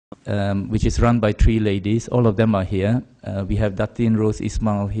which is run by 3 ladies. All of them are here. We have Datin Rose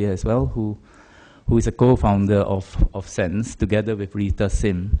Ismail here as well, who is a co-founder of Sense, together with Rita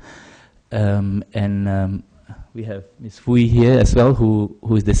Sim. We have Ms. Fui here as well,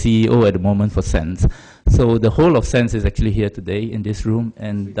 who is the CEO at the moment for Sense. So the whole of Sense is actually here today in this room,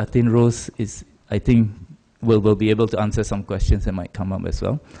 and Datin Rose is, I think, will be able to answer some questions that might come up as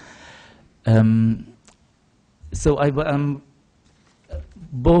well.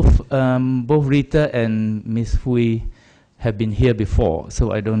 Both Rita and Ms. Fui have been here before,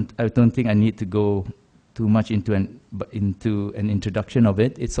 so I don't think I need to go too much into an introduction of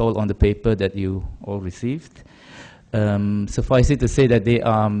it. It's all on the paper that you all received. Suffice it to say that they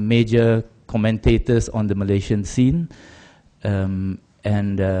are major commentators on the Malaysian scene, and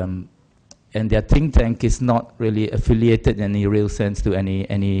their think tank is not really affiliated in any real sense to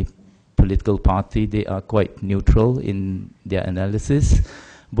any political party. They are quite neutral in their analysis,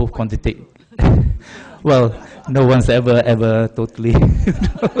 both quantitative. Well, no one's ever totally.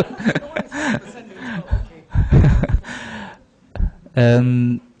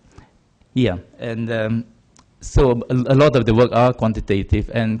 Yeah, and so a lot of the work are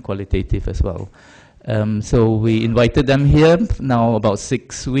quantitative and qualitative as well. So we invited them here now about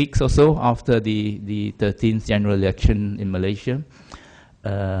 6 weeks or so after the 13th general election in Malaysia.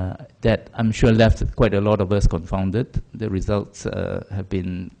 That I'm sure left quite a lot of us confounded. The results have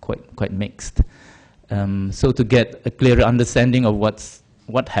been quite mixed. So to get a clearer understanding of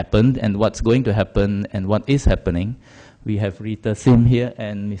what happened and what's going to happen and what is happening, we have Rita Sim here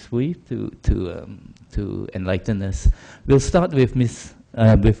and Ms. Hui to enlighten us. We'll start with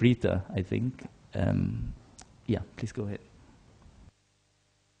with Rita, I think. Yeah, please go ahead.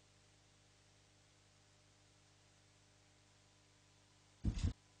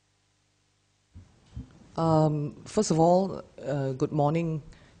 First of all, good morning,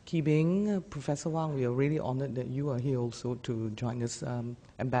 Ki Bing, Professor Wang. We are really honored that you are here also to join us,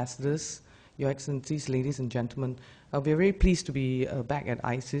 ambassadors, Your Excellencies, ladies and gentlemen. We are very pleased to be back at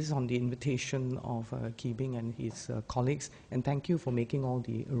ISIS on the invitation of Ki Bing and his colleagues, and thank you for making all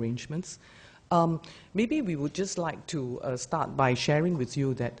the arrangements. Maybe we would just like to start by sharing with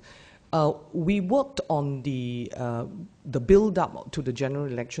you that we worked on the build-up to the general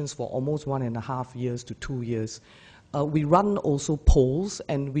elections for almost 1.5 years to 2 years. We run also polls,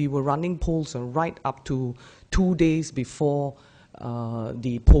 and we were running polls right up to 2 days before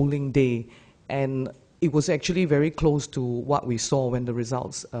the polling day. And it was actually very close to what we saw when the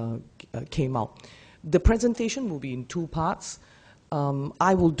results came out. The presentation will be in 2 parts.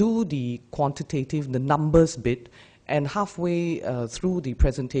 I will do the quantitative, the numbers bit, and halfway through the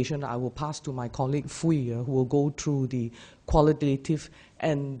presentation, I will pass to my colleague Fui, who will go through the qualitative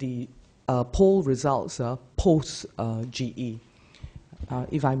and the poll results post-GE.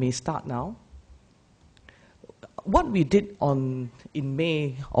 If I may start now. What we did in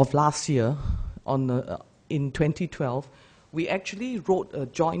May of last year, in 2012, we actually wrote a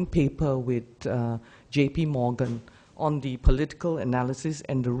joint paper with JP Morgan on the political analysis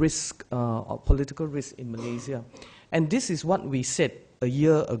and the risk of political risk in Malaysia. And this is what we said a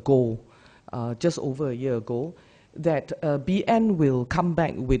year ago, just over a year ago, that BN will come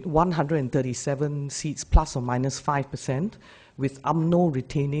back with 137 seats plus or minus 5%, with UMNO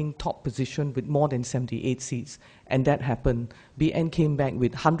retaining top position with more than 78 seats. And that happened. BN came back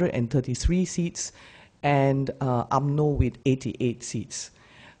with 133 seats and UMNO with 88 seats.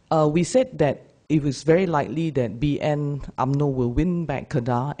 We said that it was very likely that BN, UMNO will win back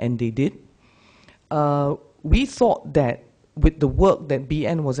Kedah, and they did. We thought that with the work that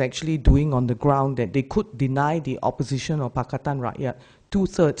BN was actually doing on the ground, that they could deny the opposition of Pakatan Rakyat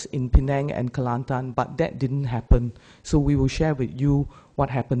 2/3 in Penang and Kelantan, but that didn't happen. So we will share with you what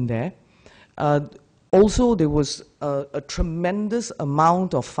happened there. Also, there was a tremendous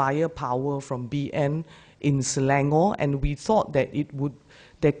amount of firepower from BN in Selangor, and we thought that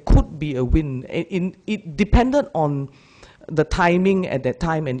there could be a win. It depended on the timing at that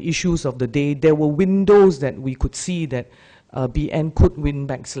time and issues of the day. There were windows that we could see that BN could win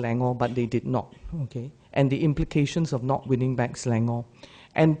back Selangor, but they did not, okay? And the implications of not winning back Selangor.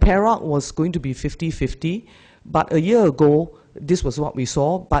 And Perak was going to be 50-50, but a year ago, this was what we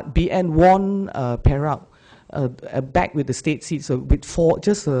saw, but BN won Perak back with the state seats, with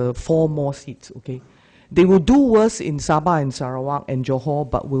just 4 more seats, okay? They will do worse in Sabah and Sarawak and Johor,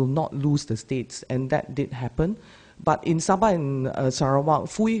 but will not lose the states, and that did happen. But in Sabah and Sarawak,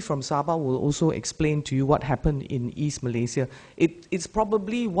 Fui from Sabah will also explain to you what happened in East Malaysia. It's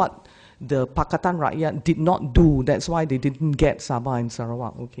probably what the Pakatan Rakyat did not do. That's why they didn't get Sabah and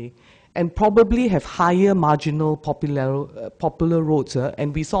Sarawak, okay? and probably have higher marginal popular votes.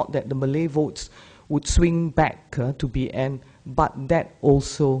 And we thought that the Malay votes would swing back to BN, but that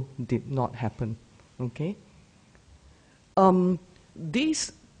also did not happen. Okay.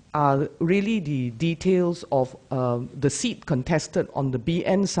 These are really the details of the seat contested on the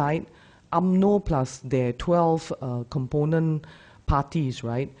BN side, UMNO plus their 12 component parties,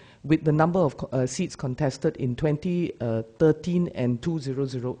 right, with the number of seats contested in 2013 and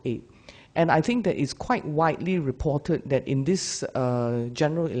 2008. And I think that it's quite widely reported that in this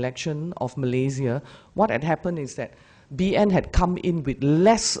general election of Malaysia, what had happened is that BN had come in with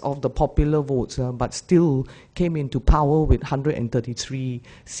less of the popular votes, but still came into power with 133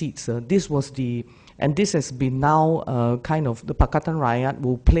 seats. This was the, and this has been now kind of, the Pakatan Rakyat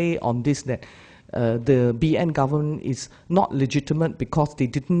will play on this, that the BN government is not legitimate because they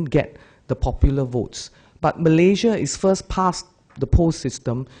didn't get the popular votes. But Malaysia is first past the poll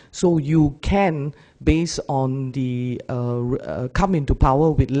system, so you can, based on the, come into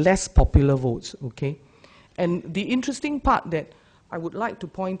power with less popular votes, okay? And the interesting part that I would like to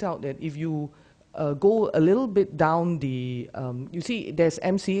point out, that if you go a little bit down the, you see there's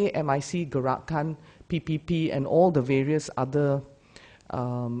MCA, MIC, Gerakan, PPP, and all the various other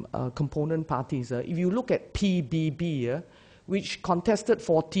component parties. If you look at PBB, which contested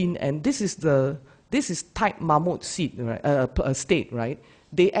 14, and this is type Mahmud seat, right, state, right?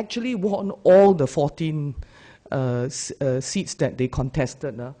 They actually won all the 14 seats that they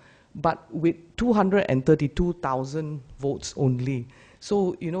contested, but with 232,000 votes only.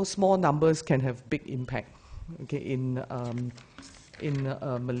 So, you know, small numbers can have big impact, okay, in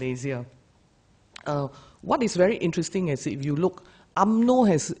Malaysia. What is very interesting is, if you look, UMNO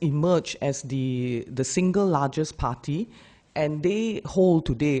has emerged as the single largest party, and they hold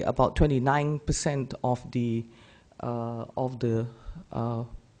today about 29% of the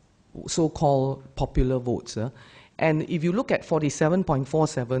so-called popular votes. And if you look at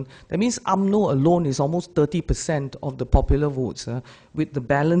 47.47, that means UMNO alone is almost 30% of the popular votes, with the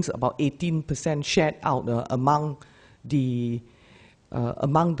balance about 18% shared out among the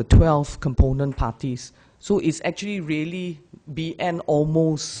 12 component parties. So it's actually really BN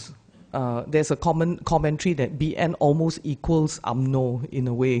almost, there's a common commentary that BN almost equals UMNO in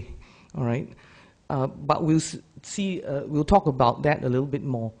a way, all right? But we'll see, we'll talk about that a little bit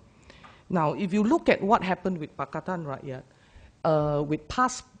more. Now, if you look at what happened with Pakatan Rakyat, with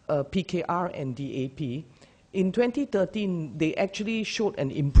past PKR and DAP, in 2013, they actually showed an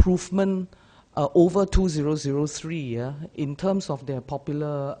improvement over 2003 in terms of their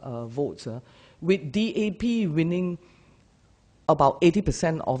popular votes, with DAP winning about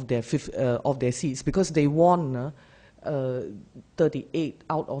 80% of their seats, because they won 38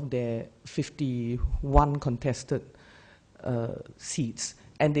 out of their 51 contested seats.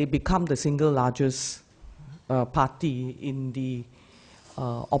 And they become the single largest party in the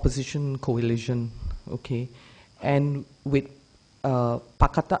opposition coalition, okay? And with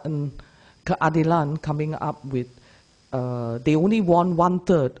Pakatan Keadilan coming up with, they only won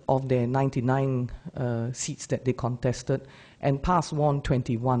 1/3 of their 99 seats that they contested, and PAS won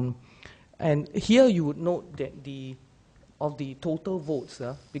 21. And here you would note that of the total votes,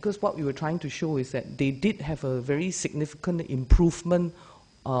 because what we were trying to show is that they did have a very significant improvement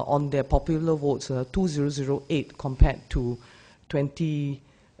on their popular votes, 2008 compared to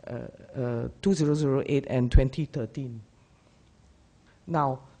 2008 and 2013.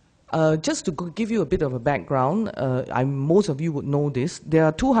 Now, just to give you a bit of a background, most of you would know this, there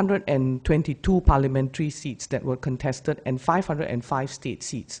are 222 parliamentary seats that were contested and 505 state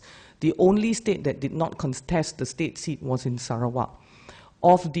seats. The only state that did not contest the state seat was in Sarawak.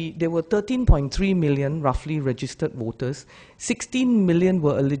 There were 13.3 million roughly registered voters, 16 million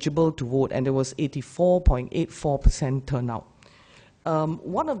were eligible to vote, and there was 84.84% turnout.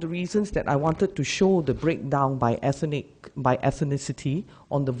 One of the reasons that I wanted to show the breakdown by ethnicity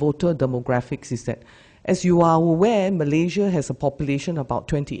on the voter demographics is that, as you are aware, Malaysia has a population about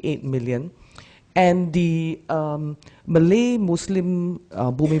 28 million, and the Malay-Muslim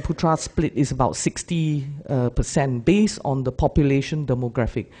Bumiputra split is about 60% based on the population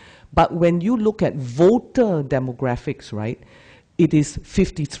demographic. But when you look at voter demographics, right, it is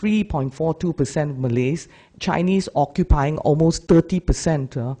 53.42% Malays, Chinese occupying almost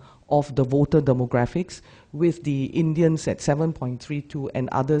 30% of the voter demographics, with the Indians at 7.32 and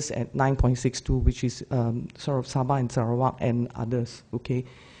others at 9.62, which is sort of Sabah and Sarawak and others, okay?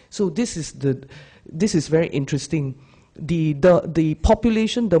 So this is very interesting. The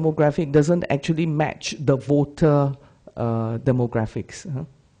population demographic doesn't actually match the voter demographics.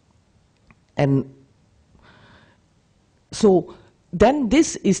 And so then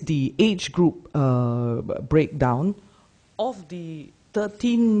this is the age group breakdown of the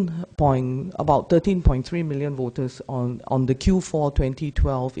about 13.3 million voters on the Q4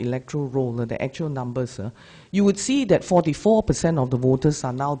 2012 electoral roll, the actual numbers. You would see that 44% of the voters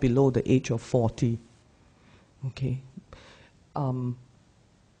are now below the age of 40. Okay.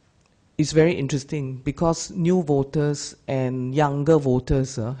 It's very interesting because new voters and younger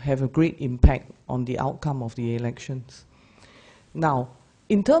voters have a great impact on the outcome of the elections. Now,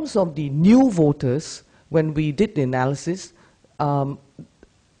 in terms of the new voters, when we did the analysis, about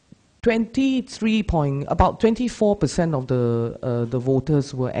 24% of the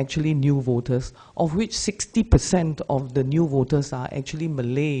voters were actually new voters, of which 60% of the new voters are actually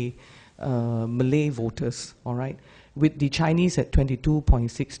Malay voters, all right, with the Chinese at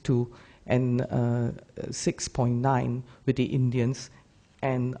 22.62 and 6.9 with the Indians,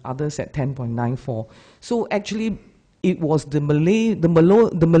 and others at 10.94. So actually, it was the Malay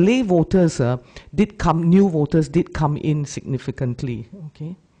voters new voters did come in significantly,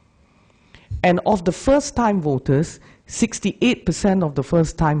 okay? And of the first-time voters, 68% of the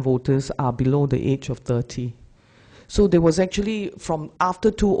first-time voters are below the age of 30. So there was actually, from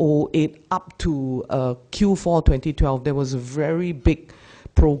after 2008 up to Q4 2012, there was a very big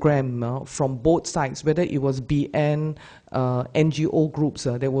program from both sides, whether it was BN, NGO groups,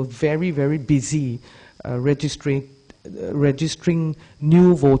 they were very, very busy registering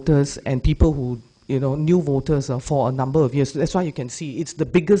new voters and people who, new voters for a number of years. That's why you can see it's the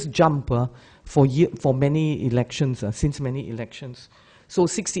biggest jump for many elections, since many elections. So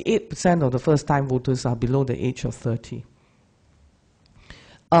 68% of the first-time voters are below the age of 30.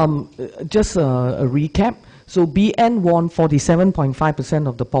 Just a recap. So BN won 47.5%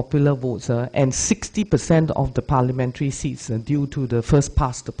 of the popular votes and 60% of the parliamentary seats due to the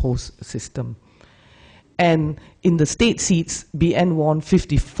first-past-the-post system. And in the state seats, BN won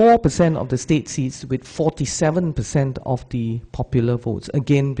 54% of the state seats with 47% of the popular votes,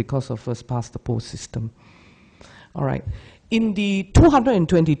 again because of first-past-the-post system. All right. In the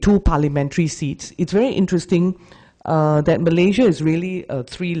 222 parliamentary seats, it's very interesting that Malaysia is really a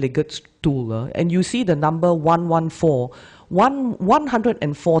three-legged stool. And you see the number 114.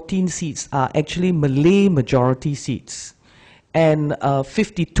 114 seats are actually Malay majority seats. And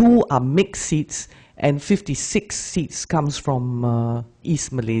 52 are mixed seats. And 56 seats comes from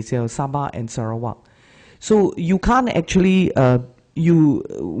East Malaysia, Sabah and Sarawak. So you can't actually,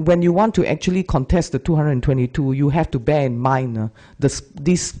 when you want to actually contest the 222, you have to bear in mind this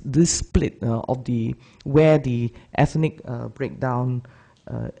split of where the ethnic breakdown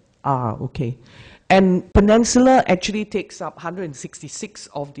are, okay. And Peninsula actually takes up 166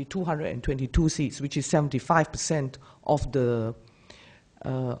 of the 222 seats, which is 75% of the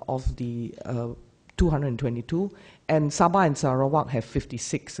 222, and Sabah and Sarawak have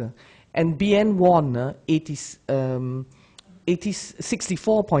 56. And BN won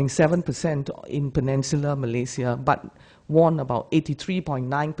 64.7% in Peninsular Malaysia, but won about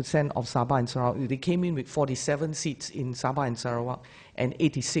 83.9% of Sabah and Sarawak. They came in with 47 seats in Sabah and Sarawak and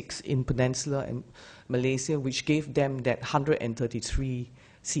 86 in Peninsular and Malaysia, which gave them that 133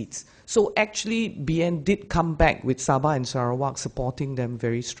 seats. So actually, BN did come back with Sabah and Sarawak supporting them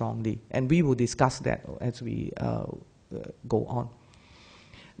very strongly, and we will discuss that as we go on.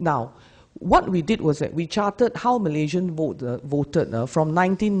 Now, what we did was that we charted how Malaysian voted from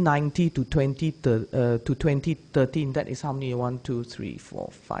 1990 to 2013. That is how many? 1, 2, 3, 4,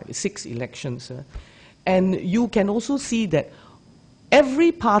 5, 6 elections. And you can also see that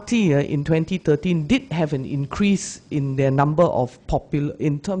every party in 2013 did have an increase in their number of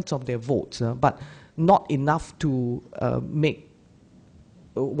in terms of their votes, but not enough to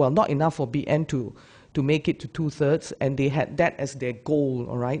not enough for BN to make it to 2/3, and they had that as their goal,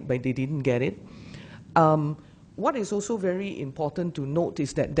 all right, but they didn't get it. What is also very important to note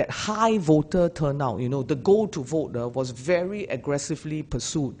is that high voter turnout, the goal to vote was very aggressively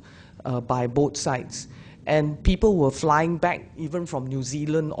pursued by both sides. And people were flying back even from New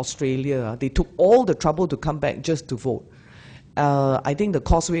Zealand, Australia. They took all the trouble to come back just to vote. I think the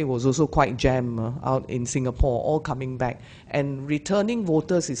causeway was also quite jammed out in Singapore, all coming back. And returning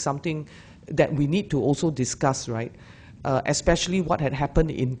voters is something that we need to also discuss, right? Especially what had happened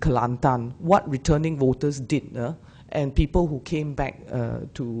in Kelantan, what returning voters did, and people who came back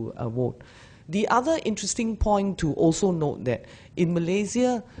to vote. The other interesting point to also note that in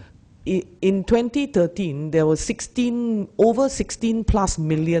Malaysia, in 2013, there were over 16 plus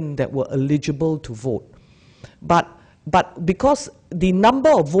million that were eligible to vote. But But because the number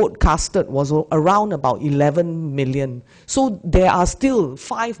of vote casted was around about 11 million, so there are still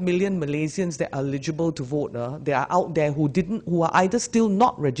 5 million Malaysians that are eligible to vote. They are out there who are either still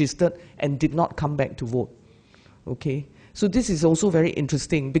not registered and did not come back to vote. Okay, so this is also very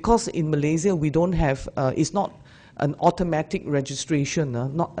interesting because in Malaysia we don't have, it's not an automatic registration,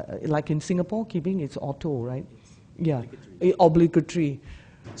 not like in Singapore, keeping it's auto, right? Yeah, obligatory.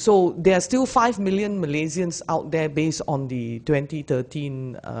 So there are still 5 million Malaysians out there based on the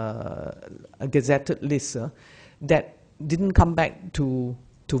 2013 gazetted list that didn't come back to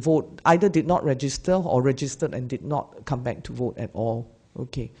vote, either did not register or registered and did not come back to vote at all.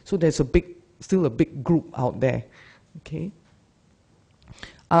 Okay, so there's still a big group out there. Okay,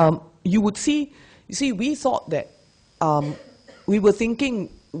 you would see, we thought that we were thinking,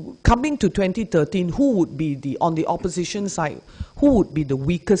 coming to 2013, who would be on the opposition side, who would be the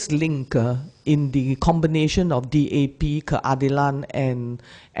weakest link in the combination of DAP, Keadilan,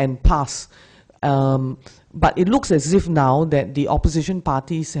 and PAS? But it looks as if now that the opposition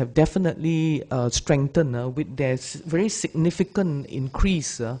parties have definitely strengthened with their very significant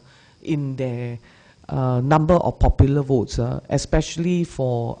increase in their number of popular votes, especially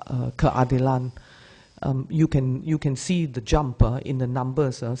for Keadilan. You can see the jump in the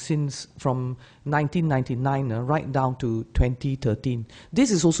numbers since from 1999 right down to 2013.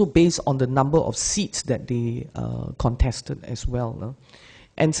 This is also based on the number of seats that they contested as well.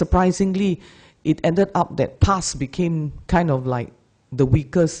 And surprisingly, it ended up that PAS became kind of like the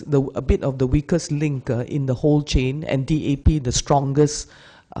weakest, a bit of the weakest link in the whole chain, and DAP the strongest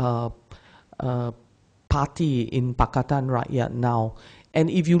party in Pakatan Rakyat now. And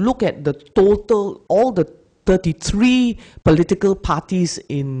if you look at the total, all the 33 political parties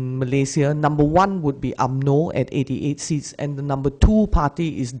in Malaysia, number 1 would be UMNO at 88 seats, and the number 2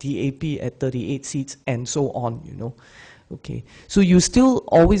 party is DAP at 38 seats, and so on, you know. Okay, so you still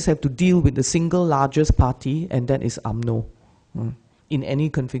always have to deal with the single largest party, and that is UMNO, in any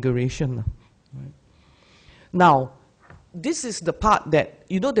configuration. Right. Now, this is the part that,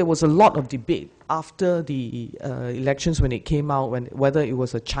 you know, there was a lot of debate after the elections when it came out, whether it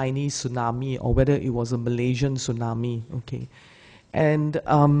was a Chinese tsunami or whether it was a Malaysian tsunami, okay. And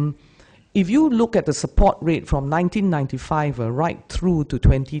if you look at the support rate from 1995 right through to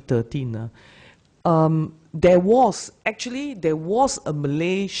 2013, there was a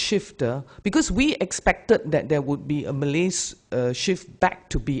Malay shift, because we expected that there would be a Malay shift back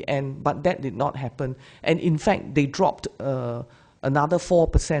to BN, but that did not happen. And in fact, they dropped another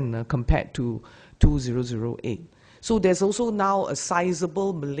 4% compared to 2008. So there's also now a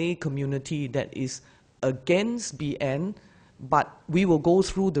sizable Malay community that is against BN, but we will go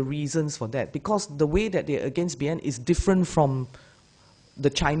through the reasons for that, because the way that they're against BN is different from the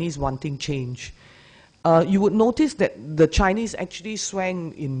Chinese wanting change. You would notice that the Chinese actually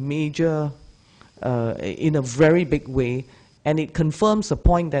swang in a very big way, and it confirms the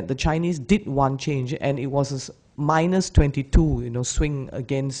point that the Chinese did want change, and it was a -22, you know, swing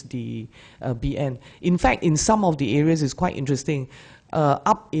against the BN. In fact, in some of the areas, it's quite interesting.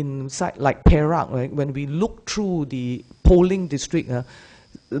 Up inside, like Perak, right, when we look through the polling district,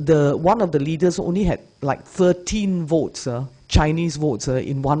 one of the leaders only had like 13 votes, Chinese votes,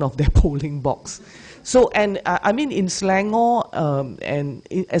 in one of their polling box. So, and I mean, in Selangor, and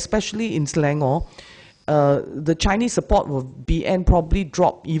especially in Selangor, the Chinese support of BN probably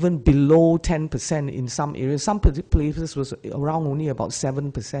dropped even below 10% in some areas. Some places was around only about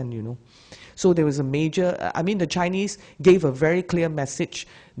 7%, you know. So there was a major, I mean, the Chinese gave a very clear message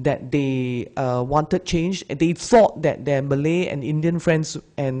that they wanted change. They thought that their Malay and Indian friends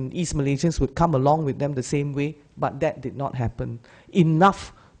and East Malaysians would come along with them the same way, but that did not happen.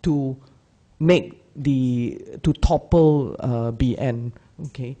 Enough to topple BN.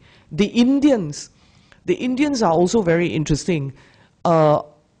 Okay, the Indians are also very interesting.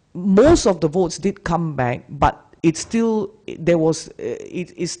 Most of the votes did come back, but it's still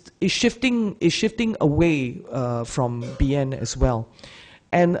is shifting away from BN as well.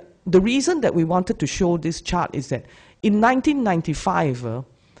 And the reason that we wanted to show this chart is that in 1995,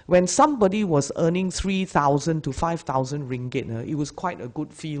 when somebody was earning 3,000 to 5,000 ringgit, it was quite a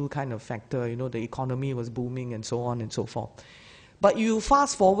good feel kind of factor. You know, the economy was booming and so on and so forth. But you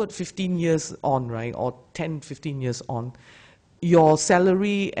fast forward 15 years on, right, or 10, 15 years on, your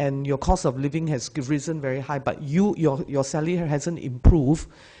salary and your cost of living has risen very high, but your salary hasn't improved,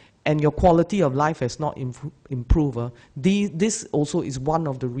 and your quality of life has not improved. This also is one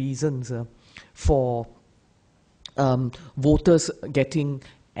of the reasons for voters getting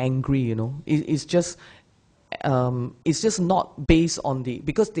angry, you know. It's just it's just not based on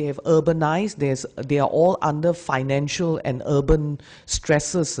because they have urbanized, they are all under financial and urban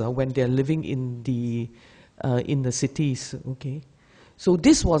stresses when they're living in the cities, okay? So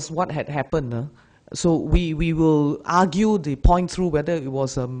this was what had happened. So we will argue the point through whether it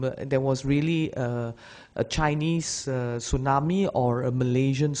was there was really a Chinese tsunami or a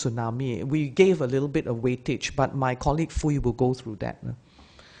Malaysian tsunami. We gave a little bit of weightage, but my colleague Fui will go through that.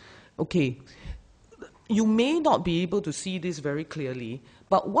 Okay, you may not be able to see this very clearly,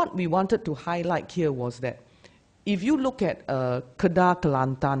 but what we wanted to highlight here was that if you look at Kedah,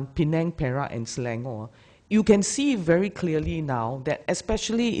 Kelantan, Penang, Perak, and Selangor, you can see very clearly now that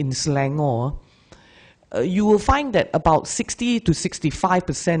especially in Selangor, you will find that about 60 to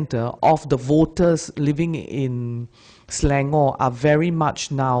 65% of the voters living in Selangor are very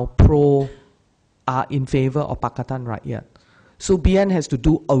much now are in favor of Pakatan Rakyat. So BN has to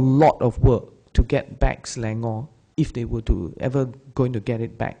do a lot of work to get back Selangor if they were to ever going to get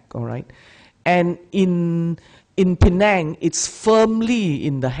it back, all right? And in Penang, it's firmly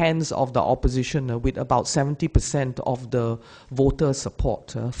in the hands of the opposition with about 70% of the voter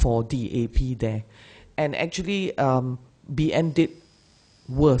support for DAP there. And actually, BN did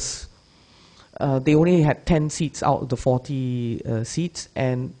worse. They only had 10 seats out of the 40 seats,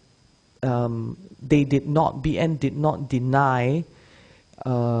 and BN did not deny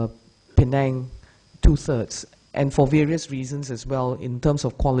Penang 2/3, and for various reasons as well in terms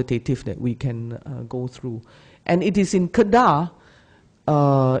of qualitative that we can go through. And it is in Kedah,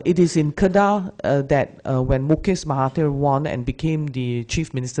 that when Mukesh Mahathir won and became the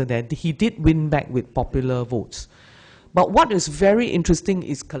chief minister there, he did win back with popular votes. But what is very interesting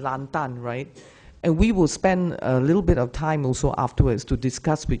is Kelantan, right? And we will spend a little bit of time also afterwards to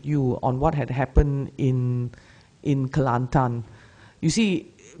discuss with you on what had happened in Kelantan. You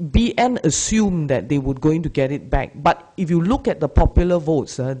see, BN assumed that they were going to get it back. But if you look at the popular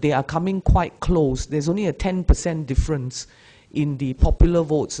votes, they are coming quite close. There's only a 10% difference in the popular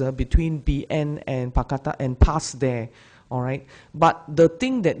votes between BN and Pakatan and PAS there, all right? But the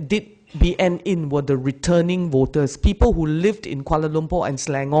thing that did BN in were the returning voters, people who lived in Kuala Lumpur and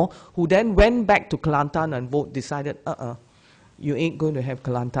Selangor, who then went back to Kelantan and decided, you ain't going to have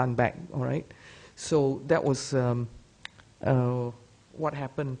Kelantan back, all right? So that was what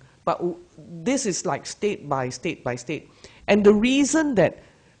happened. But this is like state by state by state. And the reason that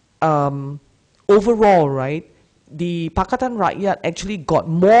overall, right, the Pakatan Rakyat actually got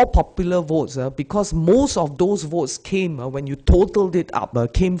more popular votes because most of those votes came, when you totaled it up,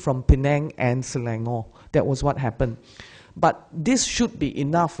 came from Penang and Selangor. That was what happened. But this should be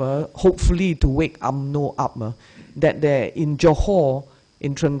enough, hopefully, to wake UMNO up, that they're in Johor,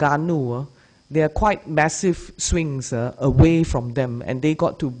 in Terengganu, there are quite massive swings away from them, and they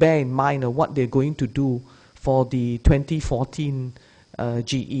got to bear in mind what they're going to do for the 2014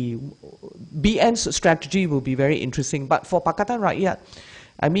 GE. BN's strategy will be very interesting, but for Pakatan Rakyat,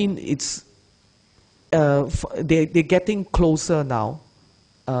 I mean, it's they're getting closer now.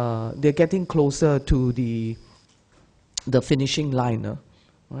 They're getting closer to the finishing line,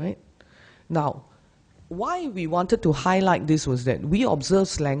 right? Now, why we wanted to highlight this was that we observed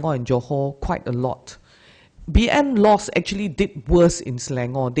Selangor and Johor quite a lot. BN loss actually did worse in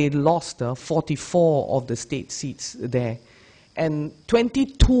Selangor. They lost 44 of the state seats there, and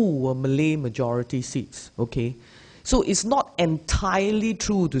 22 were Malay majority seats, okay? So it's not entirely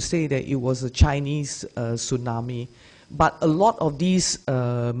true to say that it was a Chinese tsunami, but a lot of these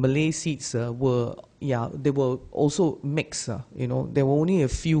Malay seats were, they were also mixed, you know. There were only a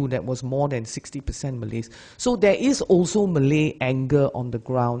few that was more than 60% Malays. So there is also Malay anger on the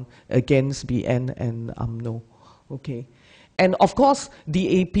ground against BN and UMNO, okay? And of course,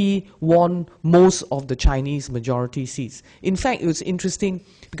 DAP won most of the Chinese majority seats. In fact, it was interesting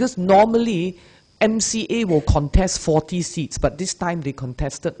because normally MCA will contest 40 seats, but this time they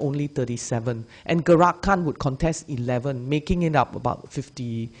contested only 37. And Gerakan would contest 11, making it up about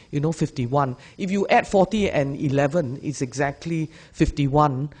 50, 51. If you add 40 and 11, it's exactly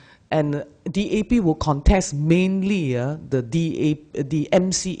 51. And DAP will contest mainly the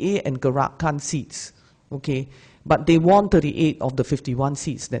MCA and Gerakan seats, okay? But they won 38 of the 51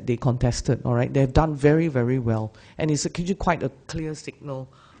 seats that they contested, all right? They've done very, very well. And it's actually quite a clear signal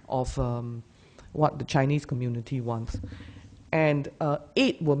of what the Chinese community wants. And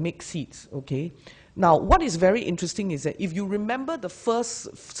 8 were mixed seats, okay? Now, what is very interesting is that if you remember the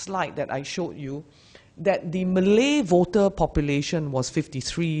first slide that I showed you, that the Malay voter population was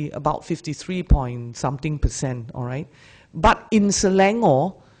 53, about 53 point something %, all right? But in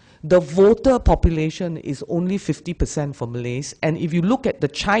Selangor, the voter population is only 50% for Malays. And if you look at the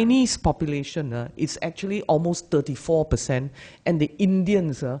Chinese population, it's actually almost 34%, and the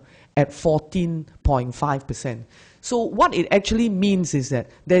Indians at 14.5%. So what it actually means is that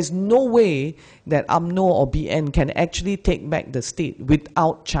there's no way that UMNO or BN can actually take back the state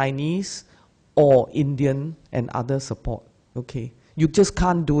without Chinese or Indian and other support. Okay, you just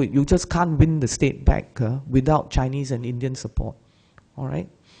can't do it. You just can't win the state back without Chinese and Indian support. All right,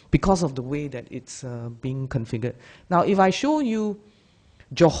 because of the way that it's being configured. Now, if I show you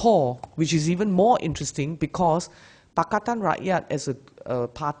Johor, which is even more interesting, because Pakatan Rakyat as a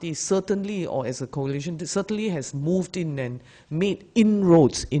party certainly, or as a coalition, certainly has moved in and made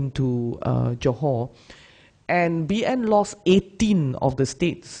inroads into Johor. And BN lost 18 of the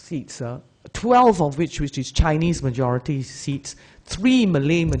state seats, 12 of which is Chinese majority seats, 3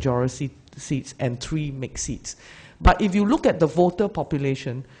 Malay majority seats, and 3 mixed seats. But if you look at the voter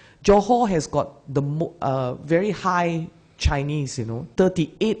population, Johor has got the very high Chinese,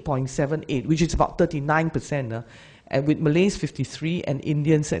 38.78, which is about 39%, and with Malays 53 and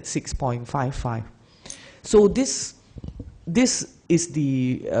Indians at 6.55. So this is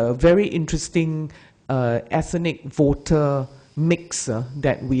the very interesting ethnic voter mix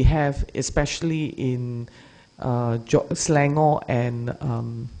that we have, especially in Selangor and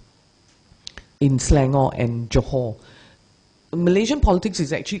Johor. Malaysian politics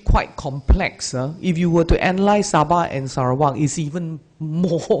is actually quite complex. If you were to analyze Sabah and Sarawak, it's even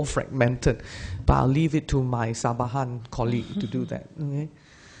more fragmented. But I'll leave it to my Sabahan colleague to do that. Okay,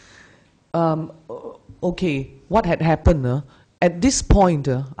 okay, what had happened? At this point,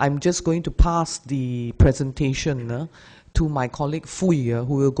 I'm just going to pass the presentation to my colleague Fui, who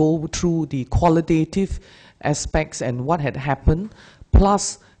will go through the qualitative aspects and what had happened,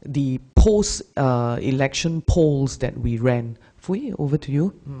 plus the post-election polls that we ran. Fui, over to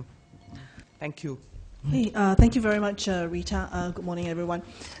you. Thank you. Hey, thank you very much, Rita. Good morning, everyone.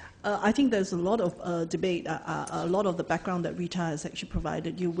 I think there's a lot of debate, a lot of the background that Rita has actually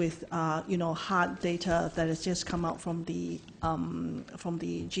provided you with, hard data that has just come out from the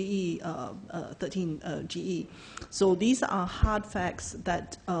GE13 GE. So these are hard facts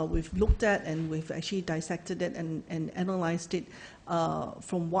that we've looked at, and we've actually dissected it and analyzed it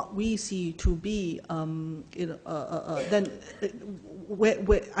from what we see to be. Then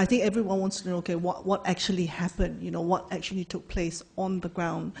I think everyone wants to know, okay, what actually happened? What actually took place on the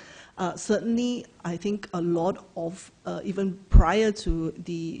ground? Certainly, I think a lot of, even prior to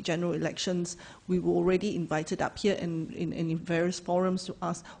the general elections, we were already invited up here in various forums to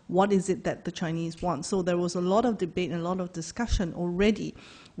ask, what is it that the Chinese want? So there was a lot of debate and a lot of discussion already.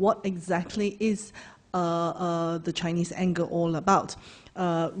 What exactly is the Chinese anger all about?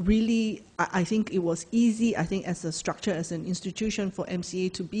 Really, I think it was easy, I think as a structure, as an institution, for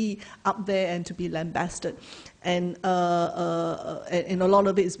MCA to be up there and to be lambasted. And a lot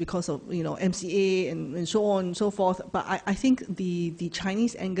of it is because of MCA and so on and so forth. But I think the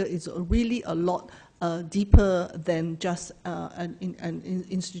Chinese anger is really a lot deeper than just an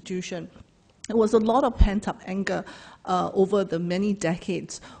institution. There was a lot of pent-up anger over the many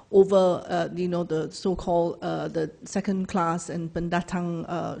decades, over the so-called the second-class and pendatang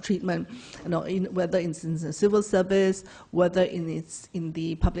treatment, whether it's in the civil service, whether in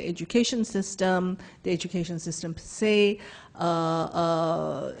the public education system, the education system per se,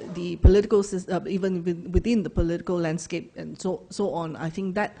 the political system, even within the political landscape, and so on. I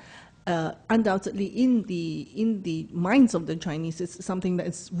think that. Undoubtedly, in the minds of the Chinese, it's something that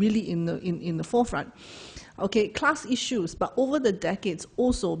is really in the forefront. Okay, class issues, but over the decades,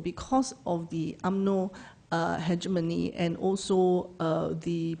 also because of the UMNO hegemony and also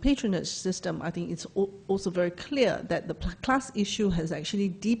the patronage system, I think it's also very clear that the class issue has actually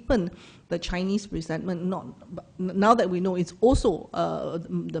deepened the Chinese resentment. Now that we know it's also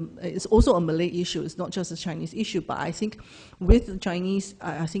it's also a Malay issue, it's not just a Chinese issue, but I think with the Chinese,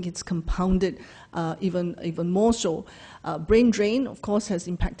 I think it's compounded even more so. Brain drain, of course, has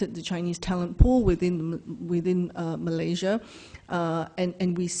impacted the Chinese talent pool within Malaysia,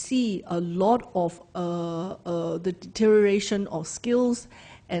 and we see a lot of the deterioration of skills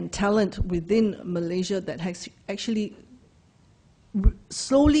and talent within Malaysia that has actually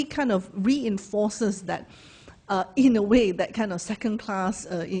slowly kind of reinforces that, in a way, that kind of second class,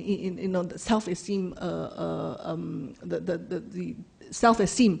 the self-esteem, the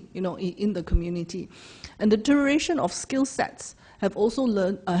self-esteem, in the community. And the duration of skill sets have also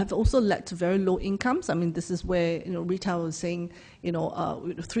led to very low incomes. I mean, this is where Rita was saying,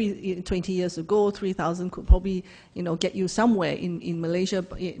 20 years ago, 3,000 could probably get you somewhere in Malaysia,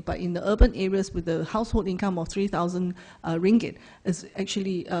 but in the urban areas with the household income of 3,000 ringgit, is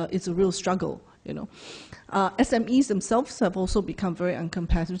actually it's a real struggle. SMEs themselves have also become very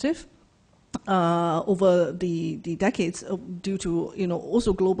uncompetitive over the decades due to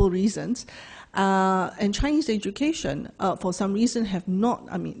also global reasons. And Chinese education, for some reason, have not,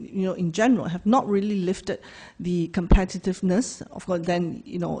 in general, have not really lifted the competitiveness. Of course, then,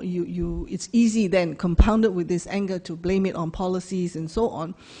 it's easy then, compounded with this anger, to blame it on policies and so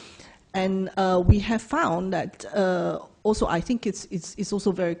on. And we have found that also, I think it's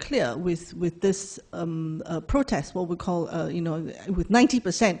also very clear with this protest, what we call, with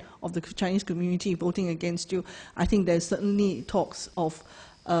 90% of the Chinese community voting against you, I think there's certainly talks of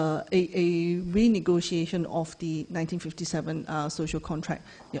a renegotiation of the 1957 social contract,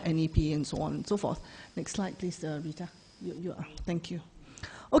 NEP, and so on and so forth. Next slide, please, Rita. Thank you.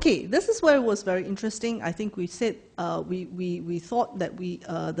 Okay, this is where it was very interesting. I think we said we thought that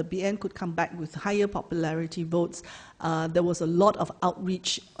the BN could come back with higher popularity votes. There was a lot of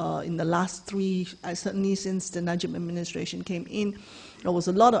outreach in the last certainly since the Najib administration came in. There was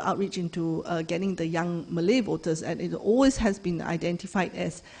a lot of outreach into getting the young Malay voters, and it always has been identified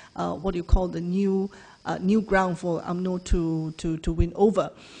as what you call the new ground for UMNO to win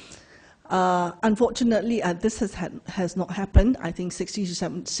over. Unfortunately, this has not happened. I think 60 to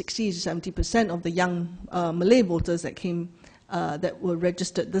 70% of the young Malay voters that came, that were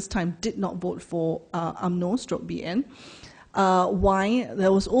registered this time, did not vote for UMNO/BN. Why?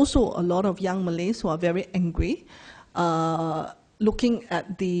 There was also a lot of young Malays who are very angry, looking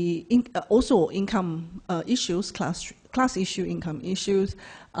at the also income issues, class issue income issues.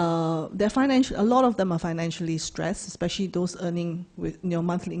 A lot of them are financially stressed, especially those earning with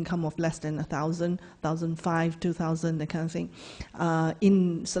monthly income of less than 1,000, 1,500, 2,000, that kind of thing.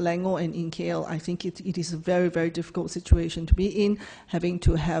 In Selangor and in KL, I think it is a very, very difficult situation to be in, having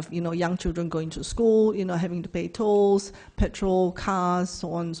to have young children going to school, having to pay tolls, petrol, cars,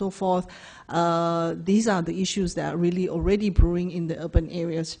 so on and so forth. These are the issues that are really already brewing in the urban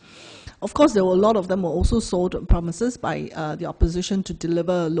areas. Of course, there were a lot of them were also sold promises by the opposition to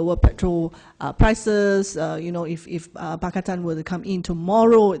deliver lower petrol prices. If Pakatan were to come in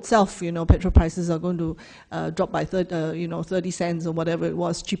tomorrow itself, petrol prices are going to drop by 30 cents or whatever it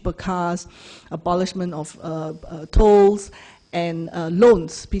was. Cheaper cars, abolishment of tolls, and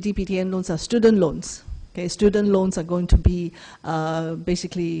loans. PTPTN loans are student loans. Okay, student loans are going to be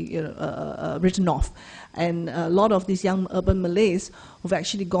basically written off. And a lot of these young urban Malays who've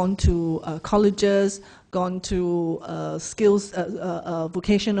actually gone to colleges, gone to skills,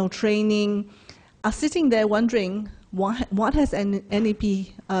 vocational training, are sitting there wondering, what has NEP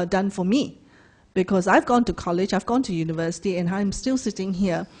done for me? Because I've gone to college, I've gone to university, and I'm still sitting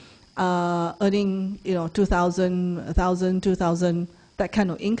here earning 2,000, 1,000, 2,000, that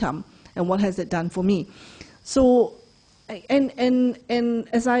kind of income. And what has it done for me? So, and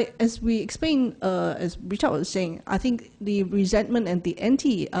as we explained, as Richard was saying, I think the resentment and the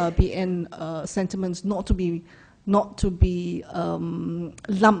anti-BN sentiments not to be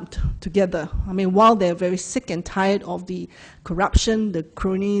lumped together. I mean, while they're very sick and tired of the corruption, the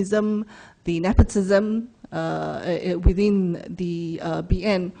cronyism, the nepotism within the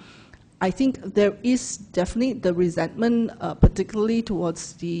BN, I think there is definitely the resentment, particularly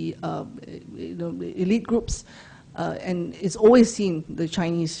towards the elite groups, and it's always seen the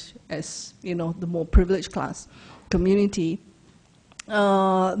Chinese as the more privileged class community.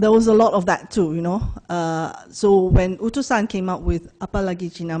 There was a lot of that too, So when Utusan came out with "Apa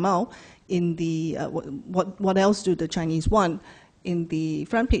lagi Cina mau" in the what else do the Chinese want, in the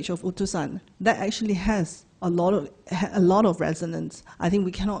front page of Utusan, that actually has a lot of resonance. I think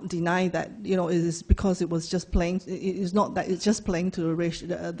we cannot deny that it is because it was just playing. It is not that it's just playing to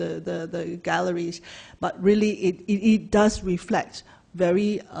the galleries, but really it does reflect a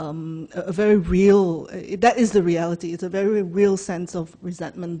very real. That is the reality. It's a very real sense of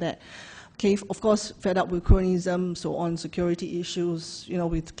resentment there. Okay, of course, fed up with cronyism, so on, security issues,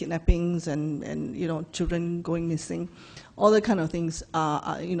 with kidnappings and children going missing, all the kind of things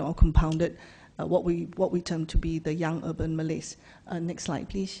are compounded. What we term to be the young urban Malays. Next slide,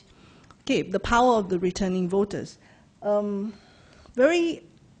 please. Okay, the power of the returning voters. What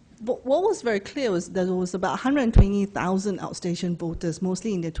was very clear was that there was about 120,000 outstation voters,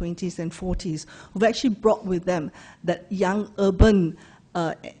 mostly in their 20s and 40s, who've actually brought with them that young urban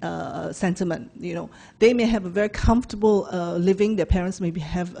sentiment. You know, they may have a very comfortable living. Their parents maybe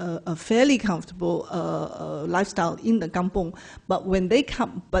have a fairly comfortable lifestyle in the kampong, but when they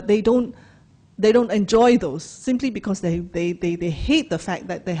come, but they don't enjoy those simply because they hate the fact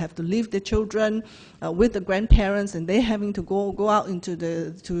that they have to leave their children with the grandparents, and they're having to go out into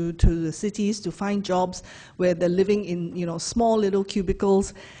to the cities to find jobs where they're living in, you know, small little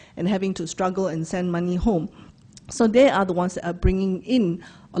cubicles and having to struggle and send money home. So they are the ones that are bringing in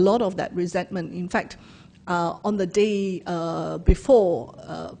a lot of that resentment. In fact, on the day before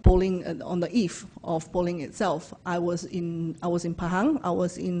polling, on the eve of polling itself, I was in Pahang, I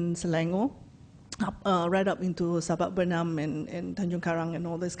was in Selangor, right up into Sabak Bernam and Tanjung Karang and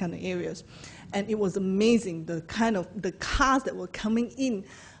all these kind of areas, and it was amazing the cars that were coming in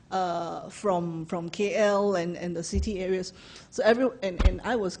from KL and the city areas. So and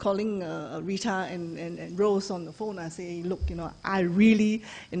I was calling Rita and Rose on the phone. I say, look, you know, I really,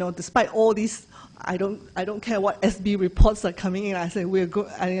 you know, despite all these, I don't care what SB reports are coming in. I say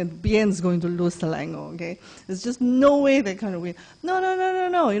BN's going to lose Selangor. Okay, there's just no way they're going to win.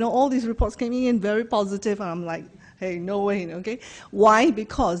 No. You know, all these reports came in very positive, and I'm like, hey, no way. Okay, why?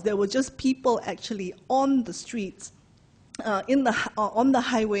 Because there were just people actually on the streets. On the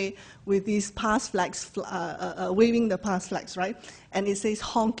highway with these pass flags, waving the pass flags, right? And it says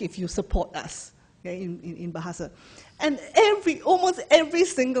honk if you support us, okay, in Bahasa. And almost every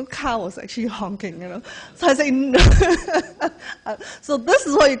single car was actually honking, you know. So I say, no. So this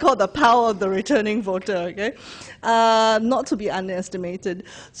is what you call the power of the returning voter, okay? Not to be underestimated.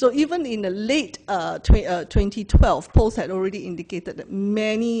 So even in the late 2012, polls had already indicated that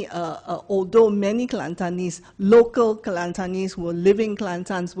many, although many Kelantanese, local Kelantanese who were living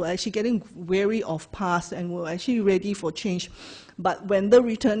Kelantans, were actually getting weary of past and were actually ready for change. But when the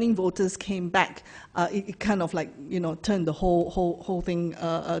returning voters came back, it kind of like, you know, turned the whole thing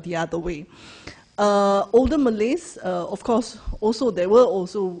the other way. Older Malays, of course, also there were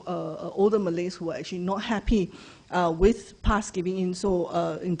also older Malays who were actually not happy with PAS giving in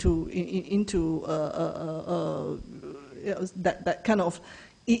into that kind of.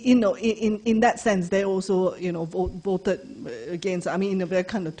 You know, in that sense, they also, you know, voted against. I mean, in a very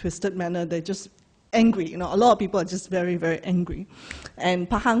kind of twisted manner. They just angry. You know, a lot of people are just very, very angry. And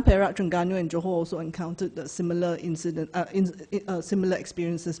Pahang, Perak, Terengganu, and Johor also encountered a similar incident, similar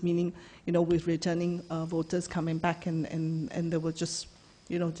experiences, meaning, you know, with returning voters coming back, and they were just,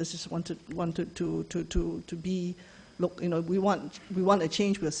 you know, just wanted to be, look, you know, we want a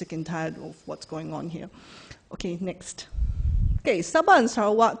change. We're sick and tired of what's going on here. Okay, next. Okay, Sabah and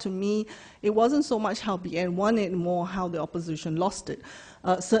Sarawak, to me, it wasn't so much how BN won it, more how the opposition lost it.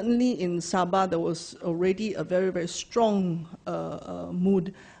 Certainly in Sabah, there was already a very, very strong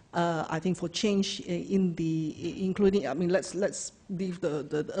mood, I think, for change including, I mean, let's leave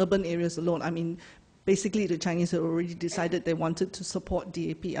the urban areas alone. I mean, basically the Chinese had already decided they wanted to support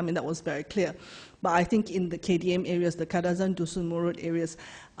DAP. I mean, that was very clear. But I think in the KDM areas, the Kadazan, Dusun Murud areas,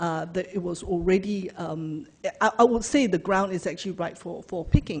 it was already, I would say the ground is actually ripe for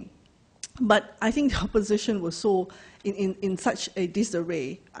picking. But I think the opposition was so in such a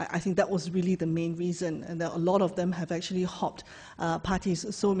disarray. I think that was really the main reason, and that a lot of them have actually hopped parties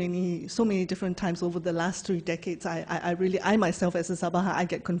so many different times over the last 3 decades. I myself as a Sabaha, I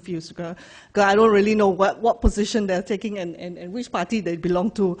get confused because I don't really know what position they're taking and which party they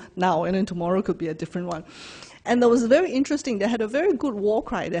belong to now, and then tomorrow could be a different one. And that was very interesting. They had a very good war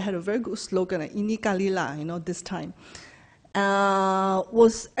cry. They had a very good slogan, "Ini Kalila," you know, this time.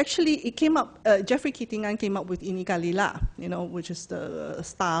 Was actually, it came up, Jeffrey Keatingan came up with Ini Kalila, you know, which is the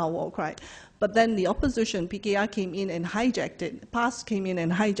star war cry. But then the opposition, PKR, came in and hijacked it. PAS came in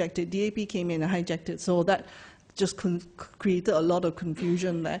and hijacked it. DAP came in and hijacked it. So that just created a lot of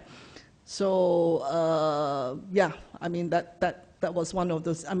confusion there. So, yeah, I mean, that was one of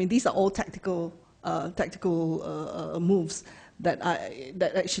those. I mean, these are all tactical moves that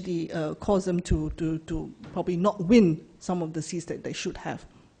actually caused them to probably not win some of the seats that they should have.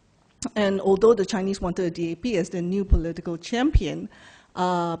 And although the Chinese wanted a DAP as their new political champion,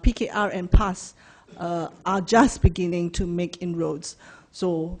 PKR and PAS are just beginning to make inroads.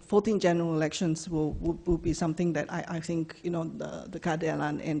 So 14 general elections will be something that I think, you know, the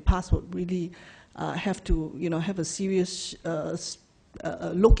Keadilan and PAS would really have to, you know, have a serious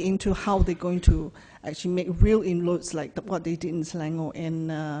look into how they're going to actually make real inroads like what they did in Selangor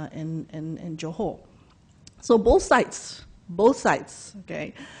and Johor. So both sides,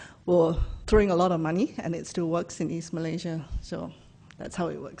 okay, were throwing a lot of money, and it still works in East Malaysia. So that's how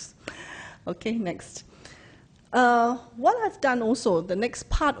it works. Okay, next. What I've done also, the next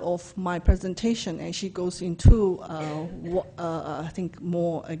part of my presentation actually goes into, I think,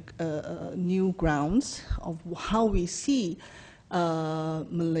 more new grounds of how we see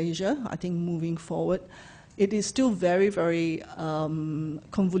Malaysia, I think, moving forward. It is still very, very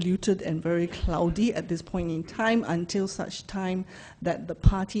convoluted and very cloudy at this point in time until such time that the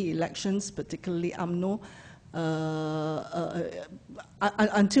party elections, particularly UMNO,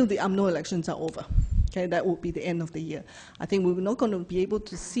 until the UMNO elections are over. Okay, that would be the end of the year. I think we're not going to be able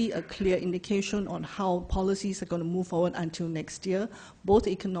to see a clear indication on how policies are going to move forward until next year, both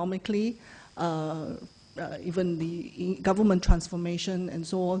economically, even the government transformation and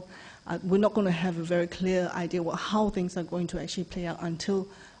so on. We're not going to have a very clear idea what how things are going to actually play out until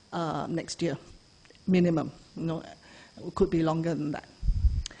next year, minimum. You know, it could be longer than that.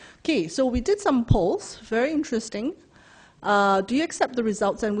 Okay, so we did some polls, very interesting. Do you accept the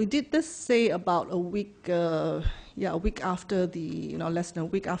results? And we did this, say, about a week after the, less than a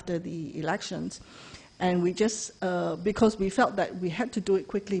week after the elections. And we just, because we felt that we had to do it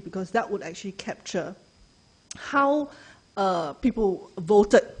quickly because that would actually capture how people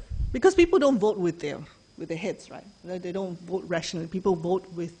voted. Because people don't vote with their heads, right? They don't vote rationally. People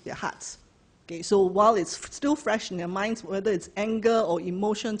vote with their hearts. Okay, so while it's still fresh in their minds, whether it's anger or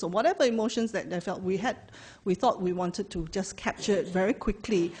emotions or whatever emotions that they felt, we thought we wanted to just capture it very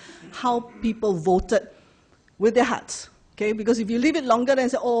quickly, how people voted with their hearts. Okay, because if you leave it longer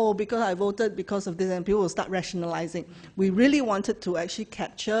and say, oh, because I voted because of this, and people will start rationalizing. We really wanted to actually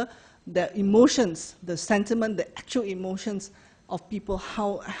capture the emotions, the sentiment, the actual emotions of people,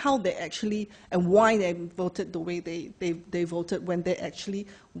 how they actually, and why they voted the way they voted when they actually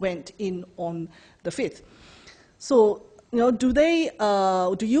went in on the 5th. So,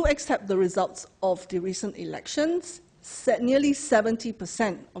 do you accept the results of the recent elections? Nearly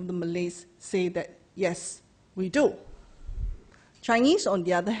 70% of the Malays say that, yes, we do. Chinese, on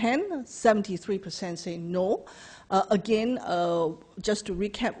the other hand, 73% say no. Again, just to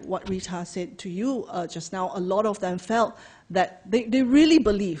recap what Rita said to you just now, a lot of them felt that they really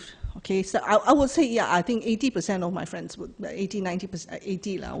believed. Okay, so I would say, yeah, I think 80% of my friends would, 80, 90%,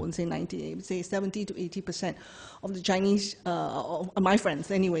 80, I wouldn't say 90, I would say 70 to 80% of the Chinese, of my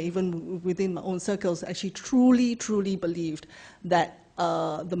friends anyway, even within my own circles, actually truly believed that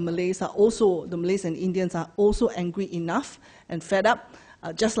the Malays and Indians are also angry enough and fed up,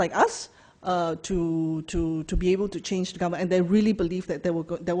 just like us, to be able to change the government, and they really believed that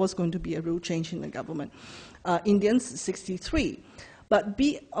there was going to be a real change in the government. Indians, 63. But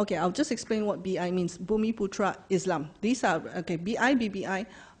I'll just explain what BI means. Bumi Putra Islam. These are, BI, BBI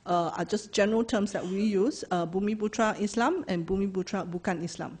are just general terms that we use. Bumi Putra Islam and Bumi Putra Bukan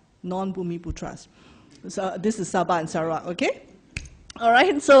Islam, non-Bumi Putras. So this is Sabah and Sarawak, okay? All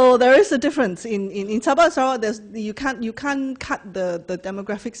right, so there is a difference. In Sabah and Sarawak, you can't cut the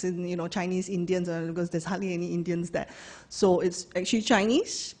demographics in Chinese Indians because there's hardly any Indians there. So it's actually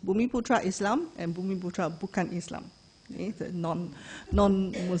Chinese, Bumi Putra Islam, and Bumi Putra Bukan Islam. Okay? The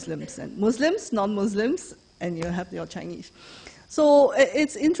non-Muslims and Muslims, non-Muslims, and you have your Chinese. So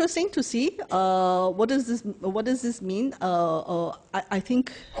it's interesting to see what does this mean. I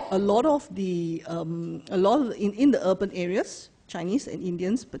think a lot of in the urban areas, Chinese and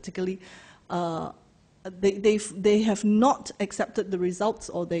Indians particularly, they have not accepted the results,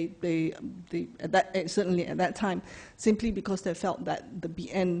 or certainly at that time, simply because they felt that the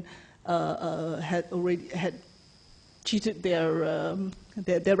BN had cheated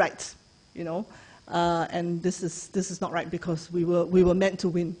their rights, and this is not right because we were meant to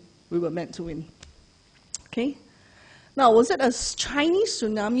win. We were meant to win. Okay. Now, was it a Chinese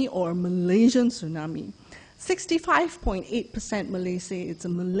tsunami or a Malaysian tsunami? 65.8% Malays say it's a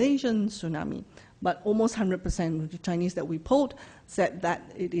Malaysian tsunami, but almost 100% of the Chinese that we polled said that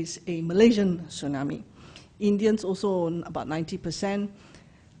it is a Malaysian tsunami. Indians also about 90%,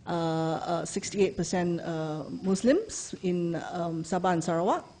 68% Muslims in Sabah and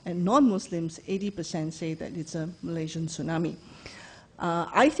Sarawak, and non-Muslims, 80% say that it's a Malaysian tsunami.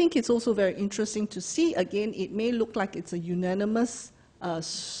 I think it's also very interesting to see, again, it may look like it's a unanimous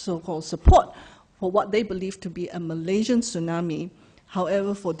so-called support for what they believe to be a Malaysian tsunami,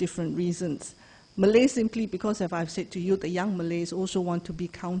 however, for different reasons. Malays simply because, as I've said to you, the young Malays also want to be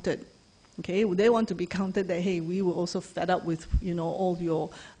counted. Okay, they want to be counted that, hey, we were also fed up with, all your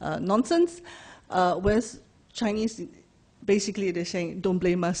nonsense. Whereas Chinese, basically they're saying, don't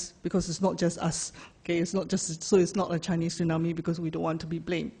blame us because it's not just us. Okay, it's not a Chinese tsunami because we don't want to be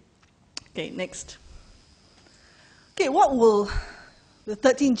blamed. Okay, next. Okay, what will the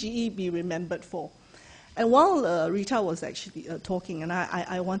 13 GE be remembered for? And while Rita was actually talking, and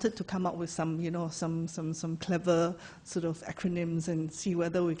I wanted to come up with some, some clever sort of acronyms and see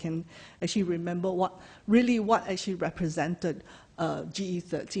whether we can actually remember what actually represented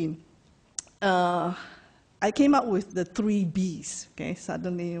GE13. I came up with the 3 Bs, okay,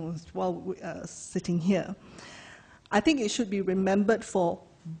 suddenly while sitting here. I think it should be remembered for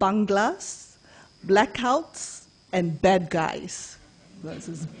bunglas, blackouts, and bad guys. This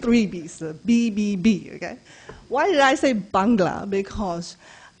is 3 Bs, the BBB, okay? Why did I say Bangla? Because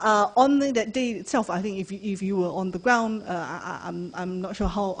on that day itself, I think if you were on the ground, I'm not sure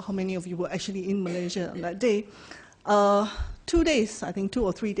how many of you were actually in Malaysia on that day. 2 days, I think 2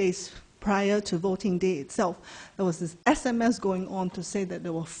 or 3 days prior to voting day itself, there was this SMS going on to say that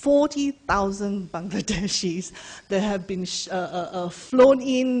there were 40,000 Bangladeshis that have been flown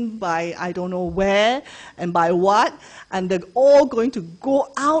in by I don't know where and by what, and they're all going to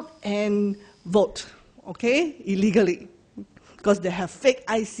go out and vote, okay, illegally, because they have fake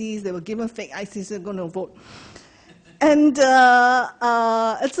ICs, they were given fake ICs, they're going to vote. And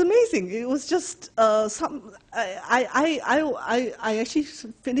it's amazing. It was just I actually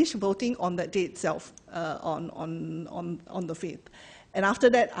finished voting on that day itself, on the 5th. And after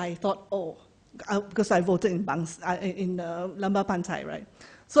that, I thought, because I voted in Lambah Pantai, right?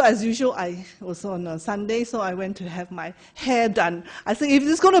 So as usual, I was on a Sunday, so I went to have my hair done. I said, if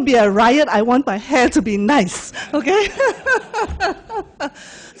there's going to be a riot, I want my hair to be nice, okay?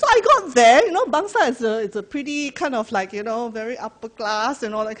 So I got there, Bangsa is a pretty kind of like, very upper class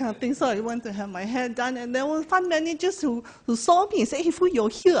and all that kind of thing. So I went to have my hair done, and there were fund managers who saw me and said, hey, Fu, you're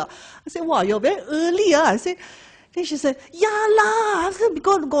here. I said, wow, you're very early. I said, then she said, yeah lah, I said,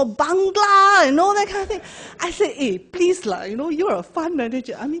 go Bangla and all that kind of thing. I said, hey, please lah, you're a fund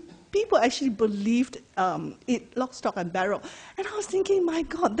manager. I mean, people actually believed it lock, stock, and barrel. And I was thinking, my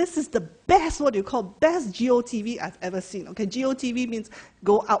God, this is the best, what you call, best GOTV I've ever seen. Okay, GOTV means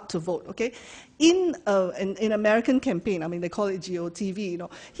go out to vote, okay? In American campaign, I mean, they call it GOTV,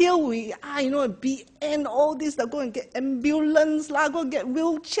 Here we are, BN, all this, go and get ambulance, go and get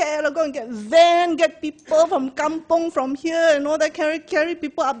wheelchair, go and get van, get people from kampong from here, and all that, carry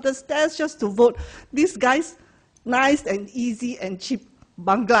people up the stairs just to vote. These guys, nice and easy and cheap.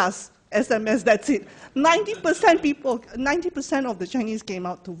 Banglas, SMS, that's it. 90% of the Chinese came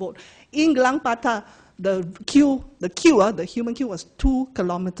out to vote. In Gelang Patah, the human queue was 2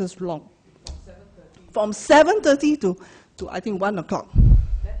 kilometers long. From 7:30 to I think 1 o'clock.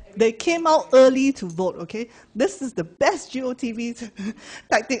 They came out early to vote, okay? This is the best GOTV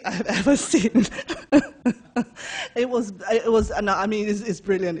tactic I've ever seen. It's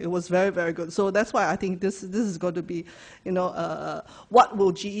brilliant. It was very, very good. So that's why I think this is going to be, what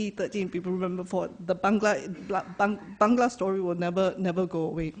will GE13 people remember for? The Bangla story will never go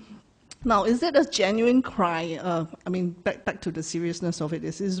away. Now, is it a genuine cry? Back to the seriousness of it.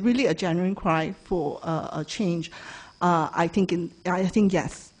 Is it really a genuine cry for a change? I think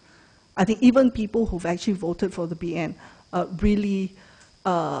yes. I think even people who've actually voted for the BN really,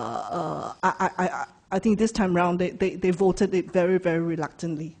 I think this time around they voted it very, very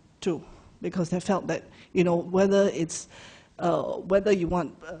reluctantly too, because they felt that whether you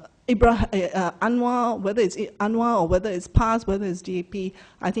want Anwar, whether it's Anwar or whether it's PAS, whether it's DAP,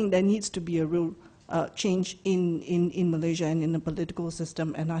 I think there needs to be a real change in Malaysia and in the political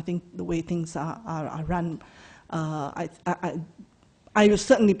system, and I think the way things are run, I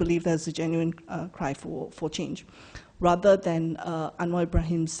certainly believe there's a genuine cry for change, rather than Anwar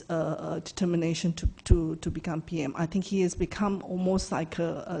Ibrahim's determination to become PM. I think he has become almost like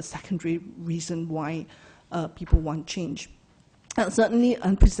a secondary reason why people want change. Certainly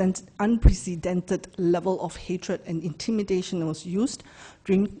unprecedented level of hatred and intimidation was used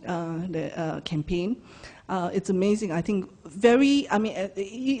during the campaign. It's amazing, I think,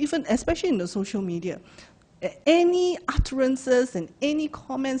 even especially in the social media, any utterances and any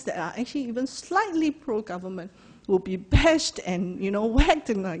comments that are actually even slightly pro-government will be bashed and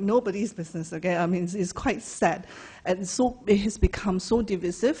whacked in like nobody's business. Okay, it's quite sad, and so it has become so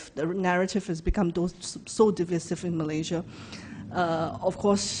divisive. The narrative has become so divisive in Malaysia. Of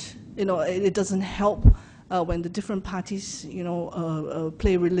course, it doesn't help when the different parties,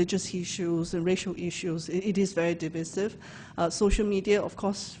 play religious issues and racial issues. It is very divisive. Social media, of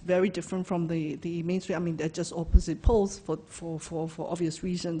course, very different from the mainstream. They're just opposite poles for obvious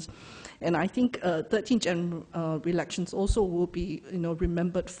reasons. And I think 13 general elections also will be,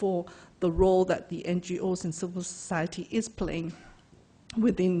 remembered for the role that the NGOs and civil society is playing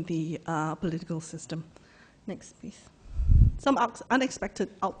within the political system. Next, please. Some unexpected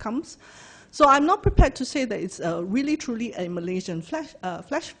outcomes. So I'm not prepared to say that it's really truly a Malaysian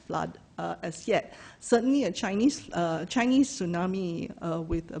flash flood as yet. Certainly a Chinese tsunami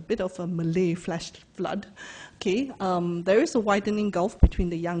with a bit of a Malay flash flood. Okay, there is a widening gulf between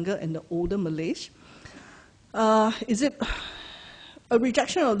the younger and the older Malays. Is it a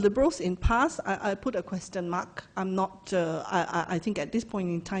rejection of liberals in past? I put a question mark. I'm not. I think at this point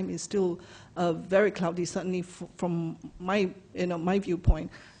in time it's still very cloudy. Certainly from my my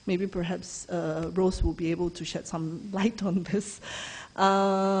viewpoint. Maybe perhaps Rose will be able to shed some light on this.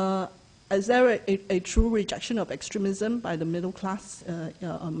 Is there a true rejection of extremism by the middle class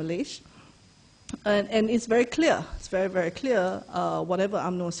Malays? And it's very clear. It's very, very clear. Whatever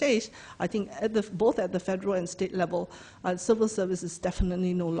UMNO says, I think both at the federal and state level, civil service is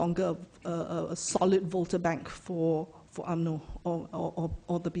definitely no longer a solid voter bank for UMNO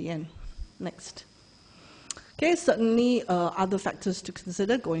or the BN. Next. Okay, certainly other factors to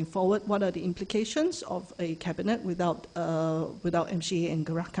consider going forward. What are the implications of a cabinet without MCA and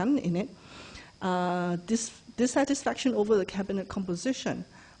Gerakan in it? Dissatisfaction over the cabinet composition.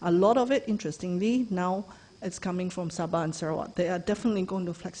 A lot of it, interestingly, now it's coming from Sabah and Sarawak. They are definitely going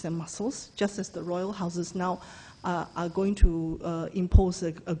to flex their muscles, just as the royal houses now are going to impose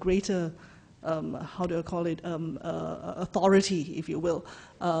a greater how do I call it, authority, if you will,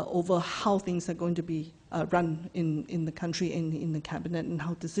 over how things are going to be run in the country and in the cabinet and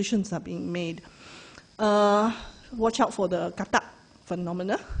how decisions are being made. Watch out for the katak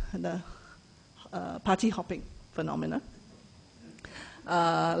phenomena, the party hopping phenomena.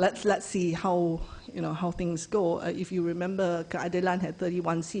 Let's see how how things go. If you remember, Keadilan had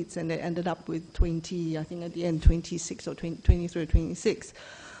 31 seats and they ended up with 20, I think at the end 26 or 23 or 26.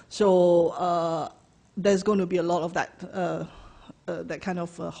 So there's going to be a lot of that kind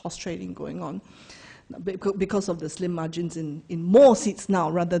of horse trading going on because of the slim margins in more seats now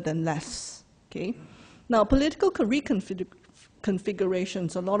rather than less. Okay. Now, political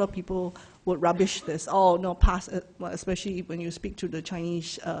reconfigurations, a lot of people would rubbish this. Oh, no, past, well, especially when you speak to the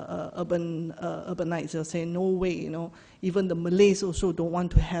Chinese urbanites, they'll say, no way, even the Malays also don't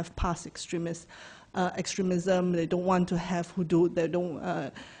want to have past extremism. They don't want to have hudud. They don't.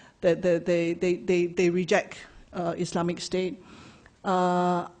 They reject Islamic State.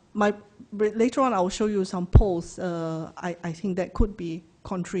 Later on, I will show you some polls. I think that could be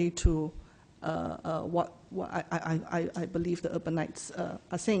contrary to what I believe the urbanites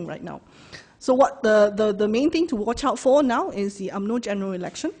are saying right now. So what the main thing to watch out for now is the UMNO general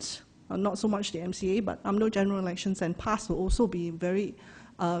elections, not so much the MCA, but UMNO general elections and PAS will also be very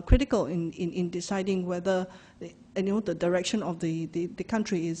critical in deciding whether the direction of the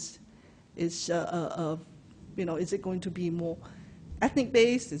country is is it going to be more ethnic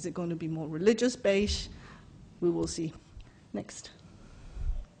based? Is it going to be more religious based? We will see. Next.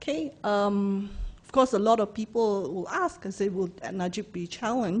 Okay. Of course, a lot of people will ask and say, will Najib be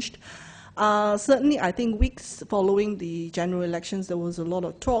challenged? Certainly, I think weeks following the general elections, there was a lot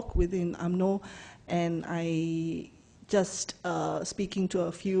of talk within UMNO, and I just speaking to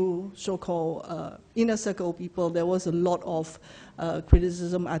a few so-called inner circle people, there was a lot of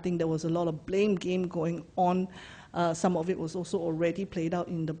criticism. I think there was a lot of blame game going on. Some of it was also already played out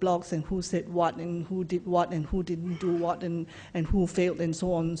in the blogs, and who said what, and who did what, and who didn't do what, and who failed, and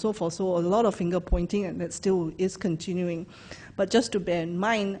so on and so forth. So a lot of finger pointing, and that still is continuing. But just to bear in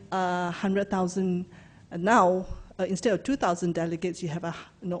mind, 100,000 now, instead of 2,000 delegates, you have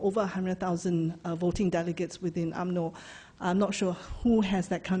over 100,000 voting delegates within UMNO. I'm not sure who has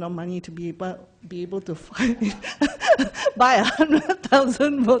that kind of money to be able to buy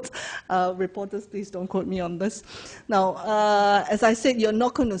 100,000 votes. Reporters, please don't quote me on this. Now, as I said, you're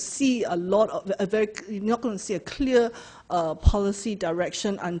not going to see a lot of you're not going to see a clear policy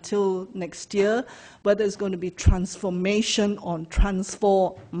direction until next year. Whether it's going to be transformation on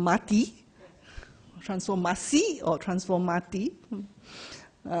transformati, transformasi or transformati.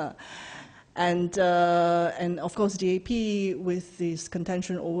 And of course, DAP with this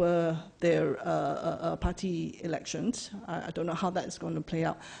contention over their party elections. I don't know how that's going to play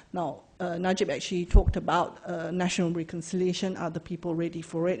out. Now, Najib actually talked about national reconciliation. Are the people ready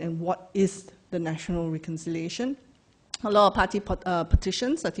for it? And what is the national reconciliation? A lot of party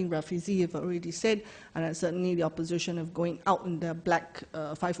petitions, I think Rafizi have already said, and certainly the opposition of going out in their black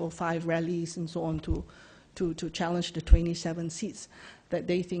 505 rallies and so on to challenge the 27 seats that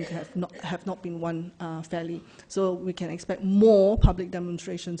they think have not been won fairly. So we can expect more public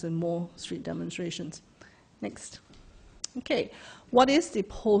demonstrations and more street demonstrations. Next. Okay, what is the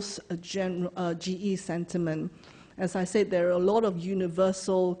post-GE sentiment? As I said, there are a lot of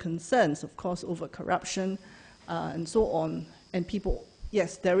universal concerns, of course, over corruption and so on. And people,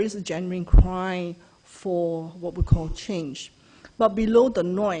 yes, there is a genuine cry for what we call change. But below the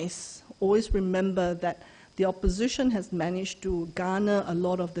noise, always remember that the opposition has managed to garner a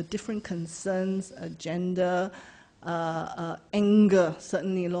lot of the different concerns, agenda, anger,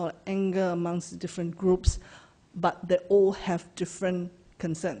 certainly a lot of anger amongst the different groups, but they all have different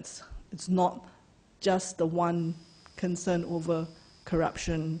concerns. It's not just the one concern over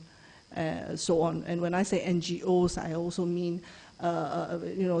corruption, so on. And when I say NGOs, I also mean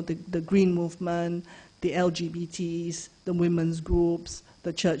the Green Movement, the LGBTs, the women's groups,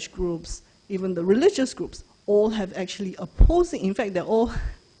 the church groups, even the religious groups, all have actually opposing, in fact, they all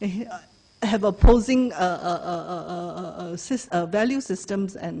have opposing value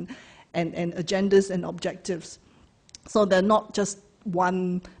systems and agendas and objectives. So they're not just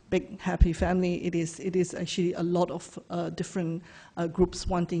one big happy family. It is actually a lot of different groups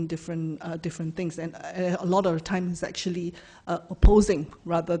wanting different things, and a lot of the time it's actually opposing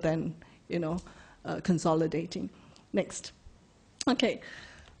rather than consolidating. Next, okay.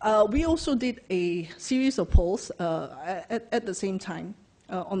 We also did a series of polls at the same time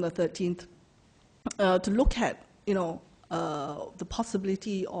on the 13th to look at the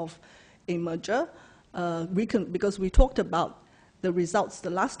possibility of a merger. Because we talked about the results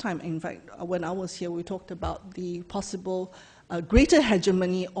the last time. In fact, when I was here, we talked about the possible greater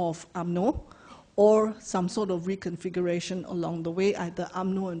hegemony of UMNO or some sort of reconfiguration along the way, either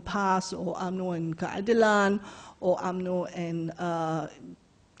UMNO and PAS or UMNO and Keadilan or UMNO and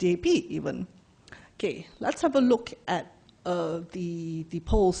DAP even. Okay, let's have a look at the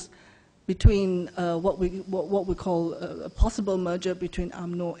polls between what we call a possible merger between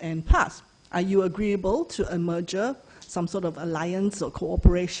UMNO and PAS. Are you agreeable to a merger, some sort of alliance or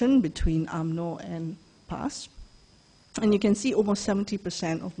cooperation between UMNO and PAS? And you can see almost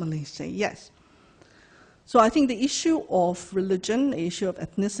 70% of Malays say yes. So I think the issue of religion, the issue of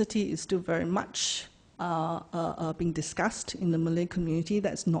ethnicity is still very much being discussed in the Malay community.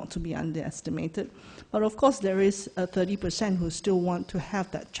 That's not to be underestimated. But of course, there is 30% who still want to have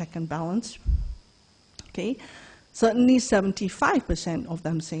that check and balance. Okay, certainly 75% of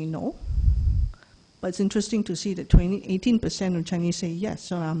them say no. But it's interesting to see that 18% of Chinese say yes.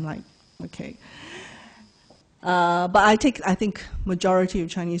 So I'm like, okay. But I think majority of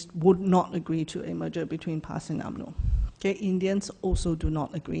Chinese would not agree to a merger between PAS and UMNO. Okay, Indians also do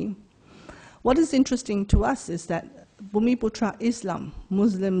not agree. What is interesting to us is that Bumiputra Islam,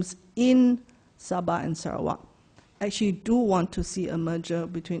 Muslims in Sabah and Sarawak, actually do want to see a merger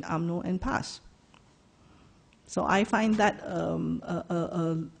between UMNO and PAS. So I find that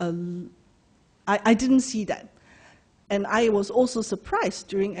I didn't see that. And I was also surprised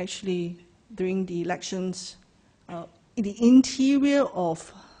during the elections, in the interior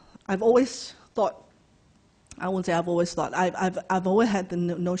of, I've always thought, I won't say I've always thought, I've always had the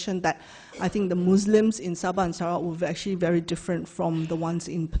notion that I think the Muslims in Sabah and Sarawak were actually very different from the ones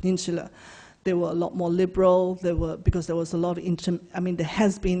in Peninsula. They were a lot more liberal, because there was a lot of, there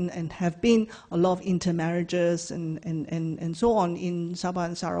has been and have been a lot of intermarriages and so on in Sabah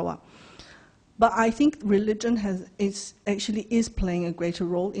and Sarawak. But I think religion is playing a greater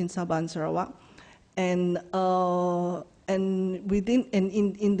role in Sabah and Sarawak, and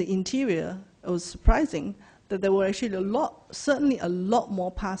in the interior, it was surprising that there were actually certainly a lot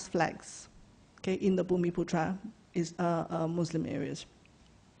more PAS flags, okay, in the Bumiputra Muslim areas.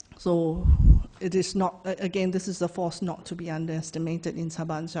 So it is not, again, this is a force not to be underestimated in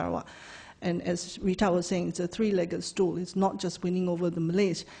Sabah and Sarawak. And as Rita was saying, it's a three-legged stool. It's not just winning over the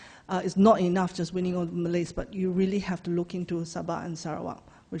Malays. It's not enough just winning over the Malays, but you really have to look into Sabah and Sarawak,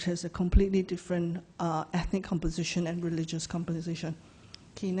 which has a completely different ethnic composition and religious composition.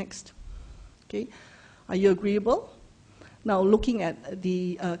 Okay, next. Okay, are you agreeable? Now, looking at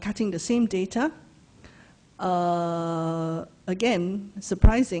the cutting the same data, again,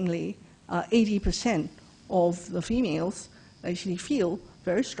 surprisingly, 80% of the females actually feel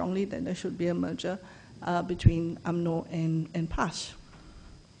very strongly that there should be a merger between UMNO and PAS.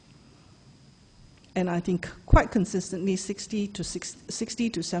 And I think quite consistently, 60 to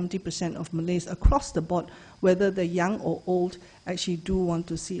 70% of Malays across the board, whether they're young or old, actually do want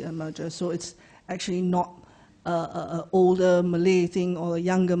to see a merger. So it's actually not an older Malay thing or a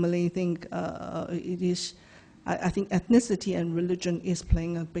younger Malay thing. It is, I think ethnicity and religion is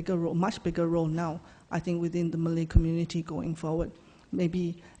playing a bigger role, much bigger role now, I think, within the Malay community going forward.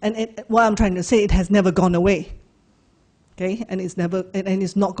 Maybe, what I'm trying to say, it has never gone away. Okay, and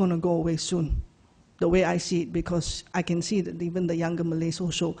it's not going to go away soon, the way I see it, because I can see that even the younger Malays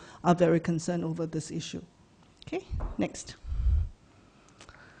also are very concerned over this issue. Okay, next.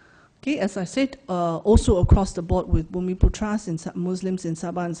 Okay, as I said, also across the board with Bumiputras and Muslims in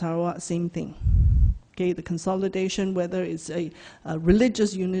Sabah and Sarawak, same thing. Okay, the consolidation, whether it's a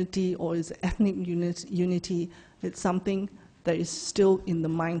religious unity or it's ethnic unity, it's something that is still in the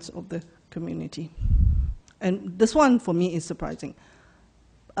minds of the community. And this one, for me, is surprising.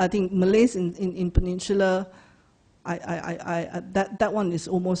 I think Malays in Peninsula, that one is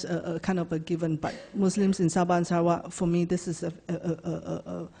almost a kind of a given, but Muslims in Sabah and Sarawak, for me, this is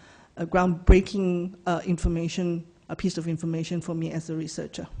a groundbreaking information, a piece of information for me as a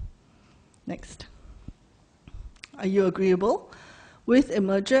researcher. Next. Are you agreeable with a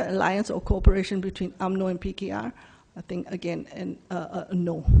merger, alliance, or cooperation between UMNO and PKR? I think, again, a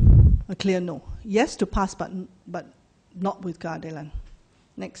no, a clear no. Yes to pass, but not with keadilan.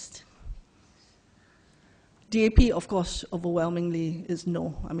 Next. DAP, of course, overwhelmingly is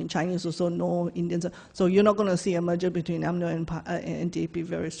no. I mean, Chinese also no, Indians. So you're not going to see a merger between UMNO and DAP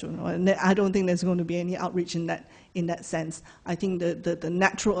very soon. And I don't think there's going to be any outreach in that sense. I think the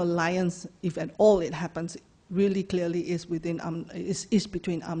natural alliance, if at all it happens, really clearly is between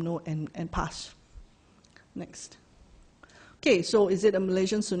UMNO and PAS. Next. Okay, so is it a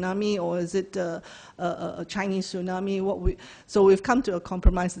Malaysian tsunami or is it a Chinese tsunami? So we've come to a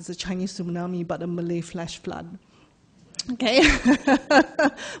compromise. It's a Chinese tsunami, but a Malay flash flood. Okay.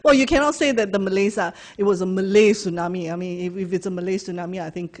 Well, you cannot say that it was a Malay tsunami. I mean, if it's a Malay tsunami, I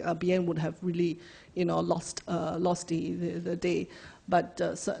think BN would have really, lost the day. But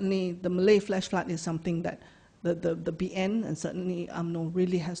certainly, the Malay flash flood is something that the BN and certainly UMNO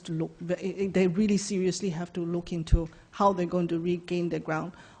really has to look. They really seriously have to look into how they're going to regain their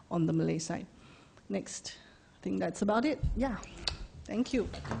ground on the Malay side. Next, I think that's about it. Yeah, thank you.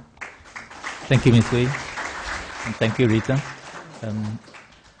 Thank you, Ms. Wei, and thank you, Rita.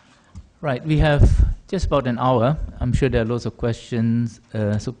 Right, we have just about an hour. I'm sure there are lots of questions,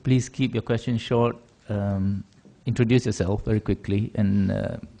 so please keep your questions short. Introduce yourself very quickly and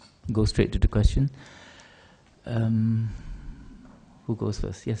go straight to the question. Who goes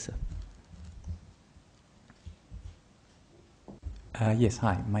first? Yes, sir. Yes,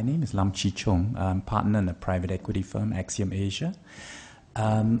 hi. My name is Lam Chi Chung. I'm partner in a private equity firm, Axiom Asia.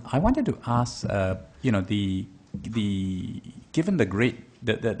 I wanted to ask, given the great,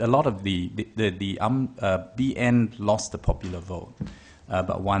 a lot of the BN lost the popular vote,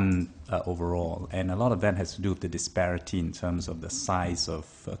 but won overall, and a lot of that has to do with the disparity in terms of the size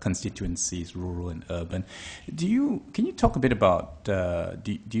of constituencies, rural and urban. Can you talk a bit about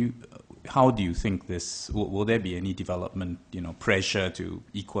how do you think this will there be any development, pressure to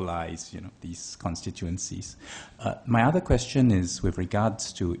equalize, these constituencies? My other question is with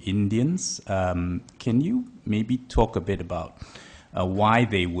regards to Indians. Can you maybe talk a bit about why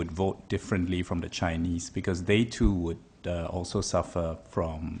they would vote differently from the Chinese, because they too would also suffer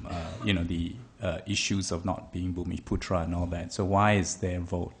from the issues of not being Bumiputra and all that. So why is their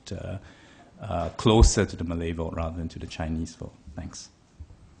vote closer to the Malay vote rather than to the Chinese vote? Thanks.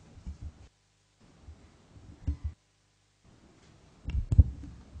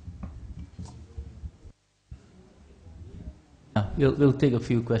 We'll take a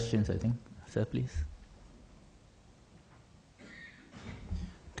few questions, I think. Sir, please.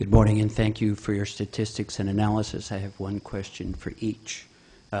 Good morning, and thank you for your statistics and analysis. I have one question for each.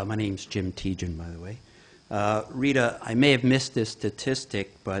 My name's Jim Tejan, by the way. Rita, I may have missed this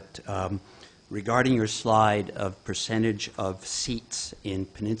statistic, but regarding your slide of percentage of seats in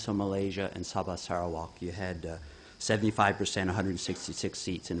Peninsula Malaysia and Sabah Sarawak, you had 75%, 166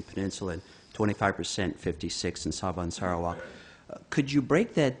 seats in the Peninsula, and 25%, 56 in Sabah and Sarawak. Could you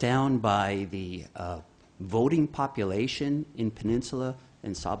break that down by the voting population in Peninsula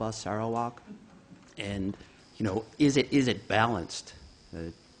and Sabah Sarawak? And is it balanced?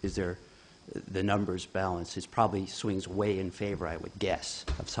 Is there the numbers balanced? It probably swings way in favor, I would guess,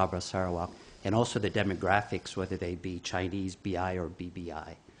 of Sabah Sarawak, and also the demographics, whether they be Chinese BI or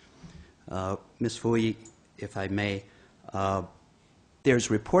BBI. Ms. Fui, if I may, there's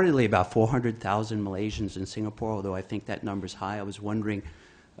reportedly about 400,000 Malaysians in Singapore, although I think that number's high. I was wondering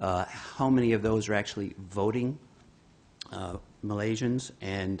how many of those are actually voting Malaysians,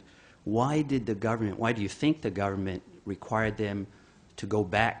 and why do you think the government required them to go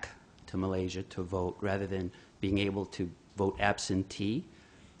back to Malaysia to vote rather than being able to vote absentee?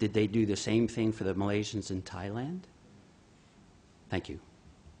 Did they do the same thing for the Malaysians in Thailand? Thank you.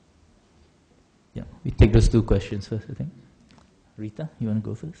 Yeah, we take those two questions first, I think. Rita, you want to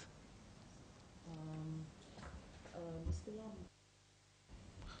go first?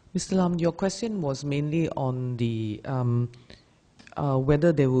 Mr. Lam, your question was mainly on the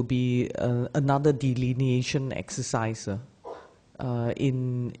whether there will be another delineation exercise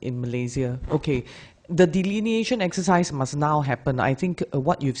in Malaysia. Okay. the delineation exercise must now happen. I think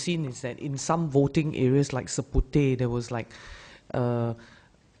what you've seen is that in some voting areas like Seputeh, there was like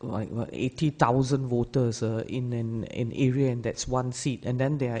 80,000 voters in an area, and that's one seat. And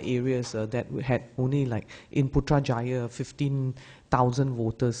then there are areas that had only, like in Putrajaya, 15,000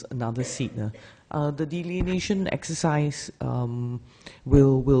 voters, another seat. The delineation exercise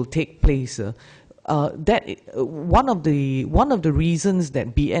will take place. One of the reasons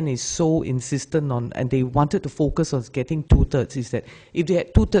that BN is so insistent on, and they wanted to focus on getting 2/3, is that if they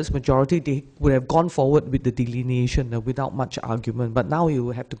had 2/3 majority, they would have gone forward with the delineation without much argument. But now you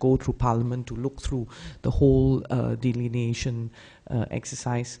will have to go through Parliament to look through the whole delineation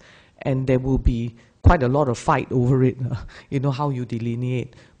exercise, and there will be quite a lot of fight over it, how you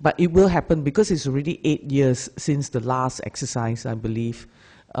delineate. But it will happen because it's already 8 years since the last exercise, I believe.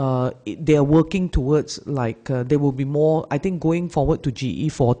 They are working towards, there will be more, I think going forward to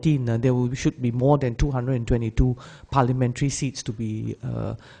GE13, should be more than 222 parliamentary seats to be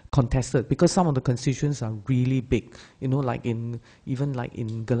contested, because some of the constituents are really big, even in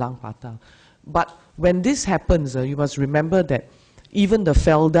Gelang Patah. But when this happens, you must remember that even the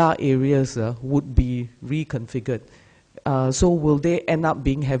Felda areas would be reconfigured. So will they end up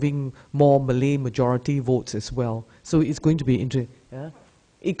having more Malay majority votes as well? So it's going to be interesting. Yeah?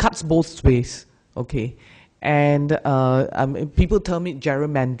 It cuts both ways, okay? And people term it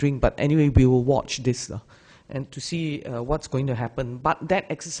gerrymandering, but anyway, we will watch this and to see what's going to happen. But that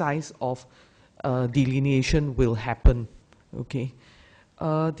exercise of delineation will happen, okay?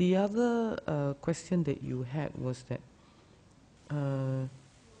 The other question that you had was that,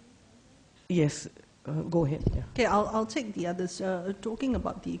 yes, go ahead. Yeah. Okay, I'll take the others. Talking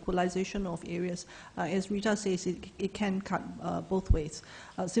about the equalization of areas, as Rita says, it can cut both ways.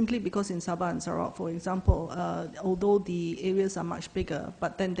 Simply because in Sabah and Sarawak, for example, although the areas are much bigger,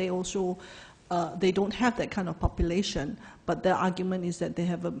 but then they also they don't have that kind of population. But their argument is that they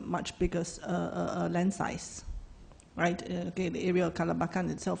have a much bigger land size. Right? Okay, the area of Kalabakan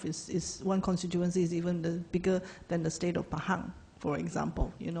itself is one constituency is even bigger than the state of Pahang, for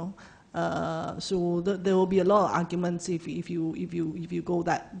example. So there will be a lot of arguments if you go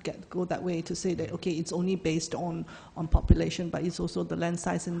that way to say that, okay, it's only based on population, but it's also the land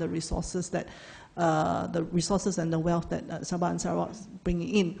size and the resources and the wealth that Sabah and Sarawak is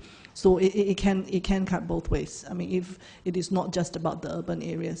bringing in. So it can cut both ways. I mean, if it is not just about the urban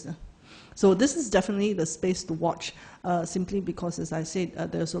areas. So this is definitely the space to watch, simply because, as I said,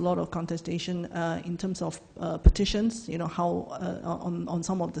 there's a lot of contestation in terms of petitions, how on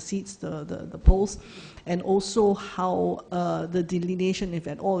some of the seats, the polls, and also how the delineation, if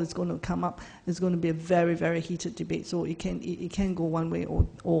at all, is going to come up, is going to be a very, very heated debate. So it can go one way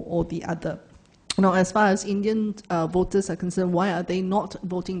or the other. Now, as far as Indian voters are concerned, why are they not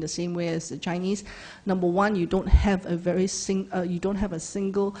voting the same way as the Chinese? Number one, you don't have a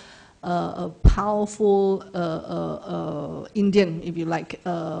single a powerful Indian, if you like,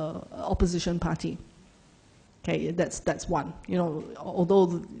 opposition party. Okay, that's one.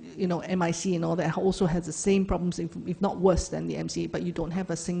 Although MIC and all that also has the same problems, if not worse than the MCA, but you don't have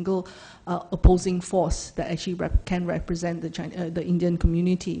a single opposing force that actually can represent the Indian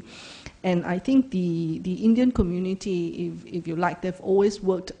community. And I think the Indian community, if you like, they've always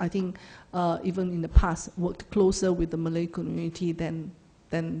worked, I think, even in the past, worked closer with the Malay community than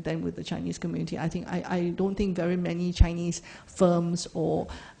with the Chinese community. I don't think very many Chinese firms or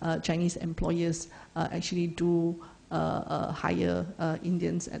Chinese employers actually do hire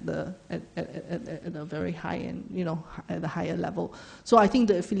Indians at a very high and at a higher level. So I think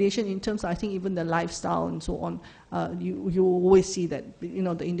the affiliation in terms of, I think, even the lifestyle and so on, you always see that the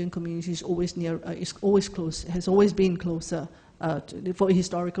Indian community is always is always close, has always been closer for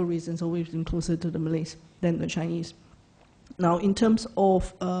historical reasons, always been closer to the Malays than the Chinese. Now, in terms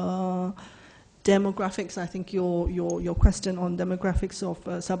of demographics, I think your question on demographics of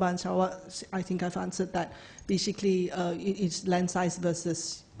Sabah and Sarawak, I think I've answered that. Basically, it's land size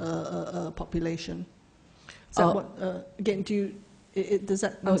versus population. Is that again, does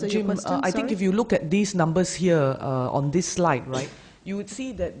that answer your question? I think if you look at these numbers here on this slide, right, you would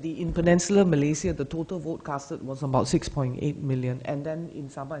see that in Peninsular Malaysia, the total vote casted was about 6.8 million, and then in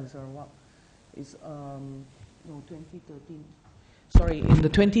Sabah and Sarawak, it's 2013. Sorry, in the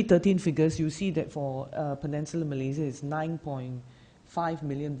 2013 figures, you see that for Peninsular Malaysia, it's 9.5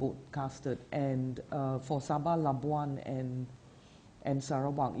 million vote casted, and for Sabah, Labuan, and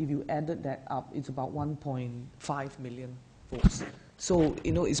Sarawak, if you added that up, it's about 1.5 million votes. So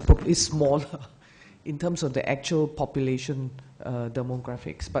it's smaller. in terms of the actual population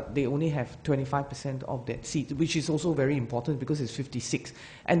demographics, but they only have 25% of that seat, which is also very important because it's 56.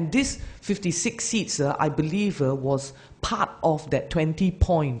 And this 56 seats, I believe, was part of that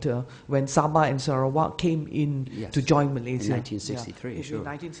 20-point when Sabah and Sarawak came in to join Malaysia. In 1963, yeah. sure. In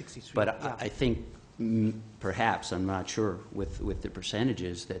 1963. But yeah. I think perhaps, I'm not sure, with the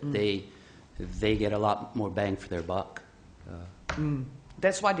percentages, that they get a lot more bang for their buck.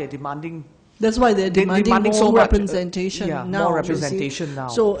 That's why they're demanding. That's why they're demanding more so much, representation now. More representation now.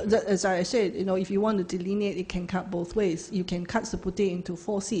 So as I said, if you want to delineate, it can cut both ways. You can cut Seputeh into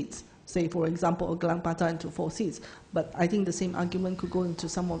 4 seats, say for example, Gelang Patah into 4 seats. But I think the same argument could go into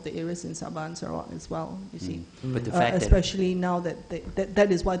some of the areas in Sabah and Sarawak as well. You see, But the fact especially now that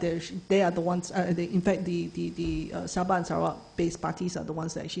that is why they are the ones. In fact, the Sabah and Sarawak-based parties are the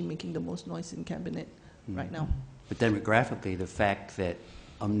ones that are actually making the most noise in cabinet right now. But demographically, the fact that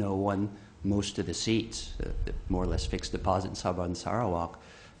UMNO won most of the seats, the more or less fixed deposit in Sabah and Sarawak,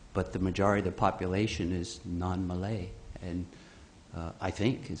 but the majority of the population is non-Malay. And I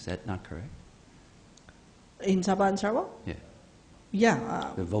think, is that not correct? In Sabah and Sarawak? Yeah.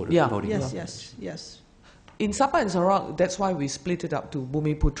 Yeah. The voting. Yes. In Sabah and Sarawak, that's why we split it up to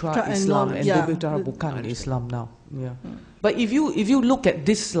Bumiputra and Islam and yeah, Bumiputera Bukan Islam now. Yeah. But if you look at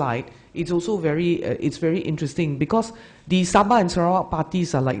this slide, it's also very interesting because the Sabah and Sarawak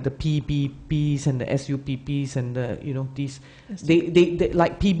parties are like the PBPs and the SUPPs and the these they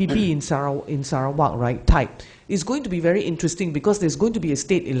like PBP in Sarawak, right, type. It's going to be very interesting because there's going to be a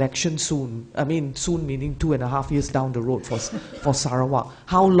state election soon. I mean soon meaning 2.5 years down the road for Sarawak.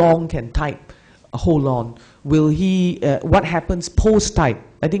 How long can type hold on? Will he? What happens post type?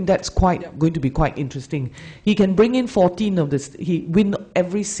 I think that's going to be quite interesting. He can bring in 14 of this. He win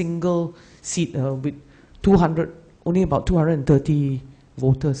every single seat with 200, only about 230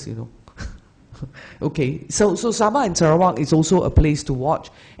 voters. Okay, so Sabah and Sarawak is also a place to watch,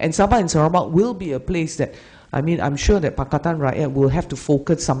 and Sabah and Sarawak will be a place that, I mean, I'm sure that Pakatan Rakyat will have to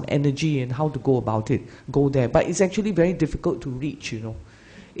focus some energy in how to go about it, go there. But it's actually very difficult to reach.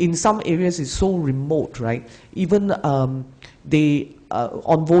 In some areas, it's so remote, right? Even on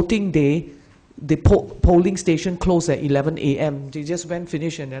voting day, the polling station closed at 11 a.m. They just went,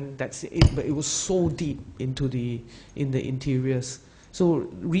 finished, and then that's it. But it was so deep in the interiors. So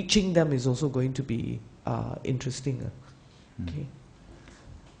reaching them is also going to be interesting. Okay.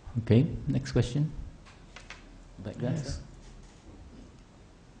 Okay, next question. Back there. Yes.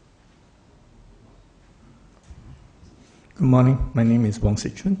 Good morning. My name is Wong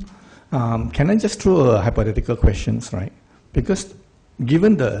Sichun. Can I just throw a hypothetical questions, right? Because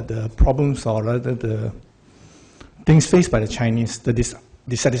given the problems or rather the things faced by the Chinese, the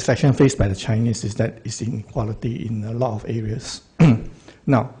dissatisfaction faced by the Chinese is that it's inequality in a lot of areas.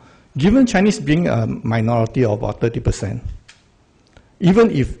 Now, given Chinese being a minority of about 30%, even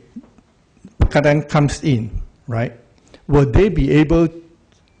if Pakatan comes in, right, will they be able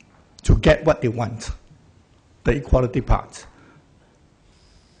to get what they want? The equality part.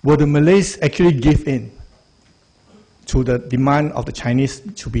 Will the Malays actually give in to the demand of the Chinese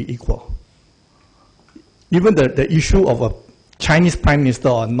to be equal? Even the issue of a Chinese prime minister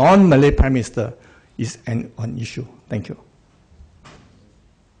or non-Malay prime minister is an issue. Thank you.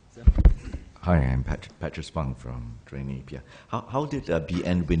 Hi, I'm Patrick Spang from Drainage. How did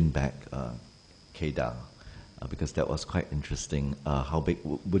BN win back Kedah? Because that was quite interesting. How big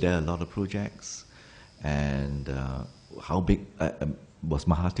were there a lot of projects? And how big was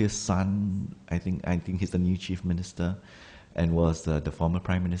Mahathir's son? I think he's the new chief minister, and was the former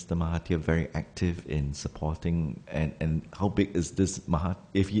prime minister Mahathir very active in supporting? And how big is this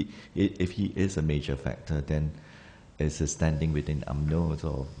Mahathir? If he is a major factor, then is his standing within UMNO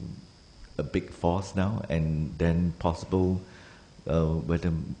so a big force now? And then possible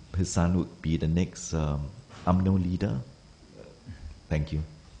whether his son would be the next UMNO leader? Thank you.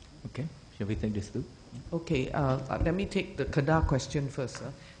 Okay, shall we take this too? Okay, let me take the Kedah question first.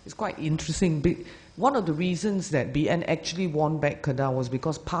 It's quite interesting. One of the reasons that BN actually won back Kedah was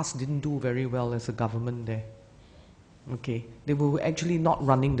because PAS didn't do very well as a government there. Okay, they were actually not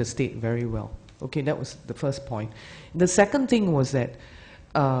running the state very well. Okay, that was the first point. The second thing was that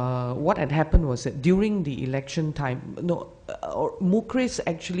what had happened was that during the election time, Mukris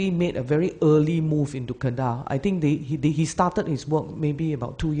actually made a very early move into Kedah. I think he started his work maybe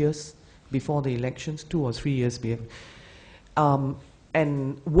about 2 years before the elections, 2 or 3 years before,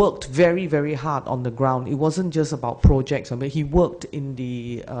 and worked very, very hard on the ground. It wasn't just about projects. I mean, he worked in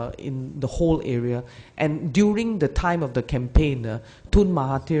the whole area. And during the time of the campaign, Tun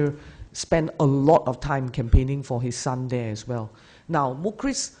Mahathir spent a lot of time campaigning for his son there as well. Now,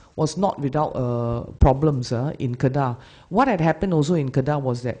 Mukris was not without problems in Kedah. What had happened also in Kedah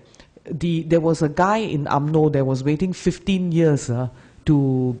was that there was a guy in UMNO that was waiting 15 years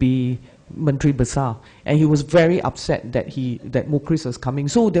to be Menteri Besar, and he was very upset that Mukris was coming.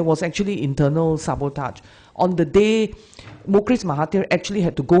 So there was actually internal sabotage. On the day, Mukris Mahathir actually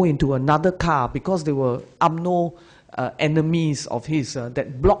had to go into another car because there were UMNO enemies of his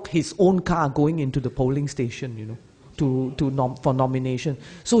that blocked his own car going into the polling station, you know, for nomination.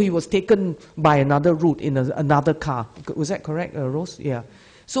 So he was taken by another route in another car. Was that correct, Rose? Yeah.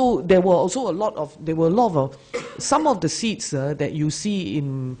 So there were also a lot of some of the seats that you see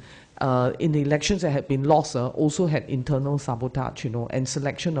in the elections that had been lost also had internal sabotage, you know, and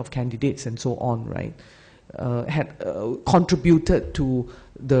selection of candidates and so on, right? Had contributed to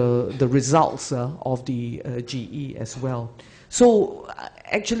the results of the GE as well. So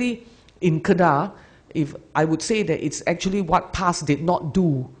actually in Kedah, if I would say that it's actually what PAS did not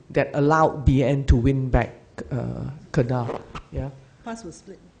do that allowed BN to win back Kedah. Yeah. PAS was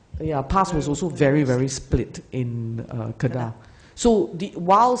split. Yeah, PAS was also very, very split in Kedah. So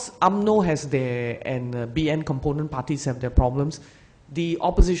whilst UMNO has their, and BN component parties have their problems, the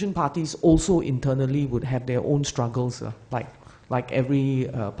opposition parties also internally would have their own struggles, like every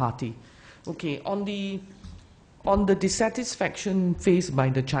party. Okay, on the dissatisfaction faced by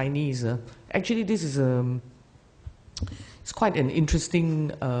the Chinese, actually this is it's quite an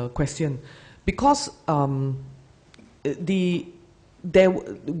interesting question, because when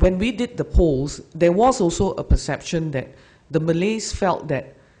we did the polls, there was also a perception that the Malays felt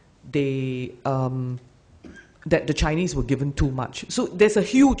that that the Chinese were given too much. So there's a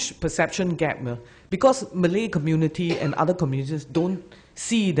huge perception gap because Malay community and other communities don't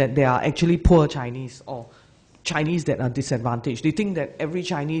see that there are actually poor Chinese or Chinese that are disadvantaged. They think that every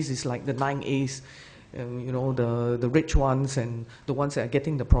Chinese is like the 9As, you know, the rich ones and the ones that are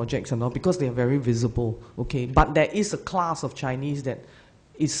getting the projects and all, because they are very visible. Okay, but there is a class of Chinese that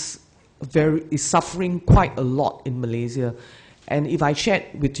is suffering quite a lot in Malaysia. And if I shared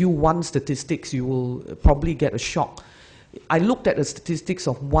with you one statistics, you will probably get a shock. I looked at the statistics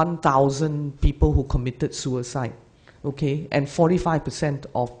of 1,000 people who committed suicide, okay, and 45%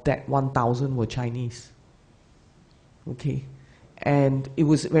 of that 1,000 were Chinese, okay. And it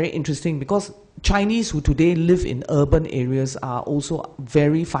was very interesting because Chinese who today live in urban areas are also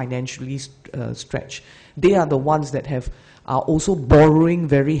very financially stretched. They are the ones that are also borrowing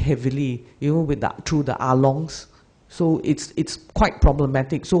very heavily, you know, through the alongs. So it's quite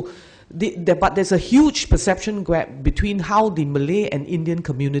problematic. So, but there's a huge perception gap between how the Malay and Indian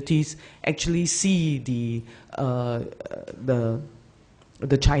communities actually see the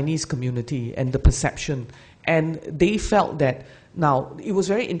Chinese community and the perception. And they felt that, now, it was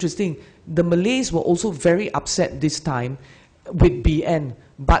very interesting. The Malays were also very upset this time with BN,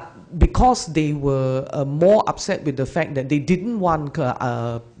 but because they were more upset with the fact that they didn't want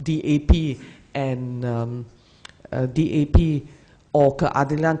DAP and DAP or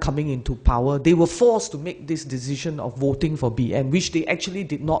Keadilan coming into power, they were forced to make this decision of voting for BN, which they actually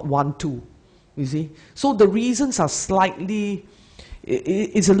did not want to, you see. So the reasons are slightly,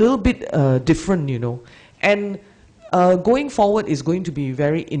 it's a little bit different, you know. And going forward is going to be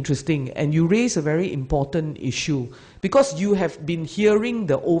very interesting, and you raise a very important issue, because you have been hearing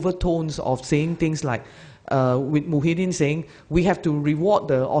the overtones of saying things like, with Muhyiddin saying, we have to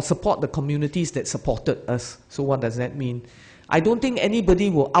reward or support the communities that supported us. So what does that mean? I don't think anybody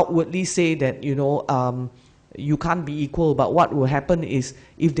will outwardly say that, you know, you can't be equal, but what will happen is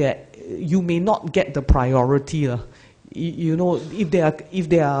you may not get the priority. You know, if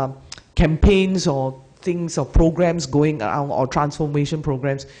there are campaigns or things or programs going on, or transformation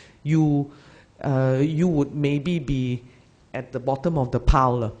programs, you would maybe be at the bottom of the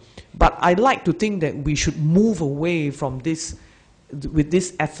pile. But I like to think that we should move away from this, with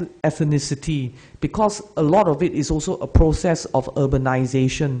this ethnicity, because a lot of it is also a process of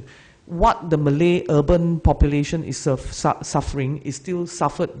urbanization. What the Malay urban population is suffering is still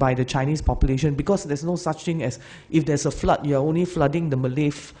suffered by the Chinese population, because there's no such thing as, if there's a flood, you're only flooding the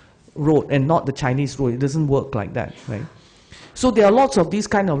Malay road and not the Chinese road. It doesn't work like that, right? So there are lots of these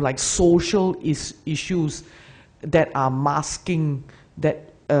kind of like social issues that are masking, that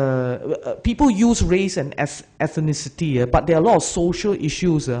people use race and ethnicity, but there are a lot of social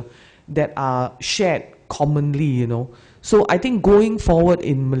issues that are shared commonly, you know. So I think going forward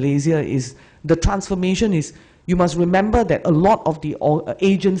in Malaysia is, the transformation is, you must remember that a lot of the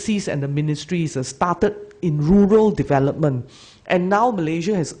agencies and the ministries started in rural development. And now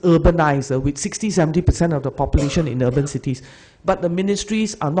Malaysia has urbanized with 60-70% of the population in urban cities. but the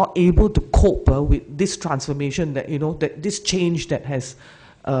ministries are not able to cope with this transformation, that, that this change that has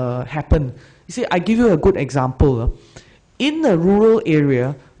happened. You see, I give you a good example. In a rural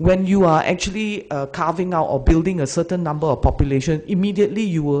area, when you are actually carving out or building a certain number of population, immediately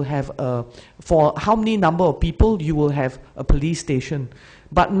you will have, for how many number of people, you will have a police station.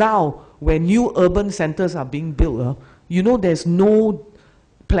 But now, when new urban centers are being built, there's no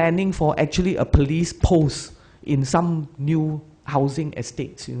planning for actually a police post in some new housing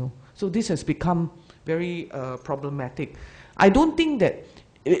estates, So this has become very problematic. I don't think that,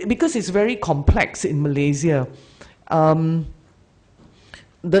 because it's very complex in Malaysia,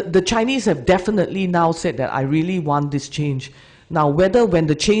 the Chinese have definitely now said that I really want this change. Now, whether when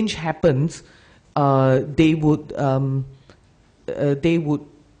the change happens, they would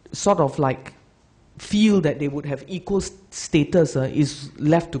sort of like feel that they would have equal status is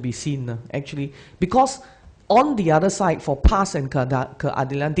left to be seen, actually. Because on the other side, for PAS and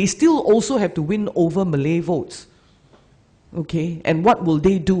Keadilan, they still also have to win over Malay votes. Okay, and what will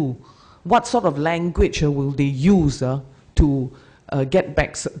they do? What sort of language will they use to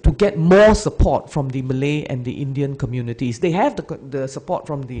get more support from the Malay and the Indian communities? They have the support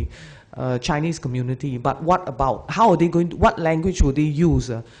from the Chinese community, but what about, how are they going to, what language will they use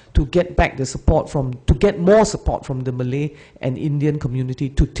to get back the support to get more support from the Malay and Indian community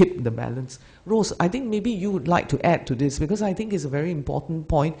to tip the balance? Rose, I think maybe you would like to add to this, because I think it's a very important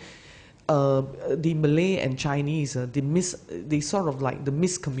point. The Malay and Chinese, they sort of like the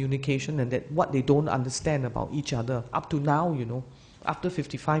miscommunication, and that what they don't understand about each other up to now, after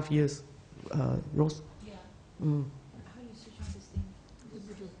 55 years. Rose? Yeah. How you switch on this thing?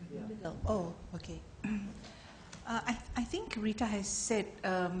 Oh, okay. I think Rita has said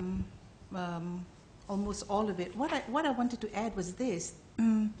almost all of it. What I wanted to add was this.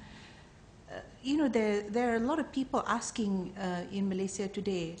 There are a lot of people asking in Malaysia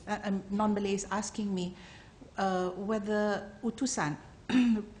today, non-Malays asking me whether utusan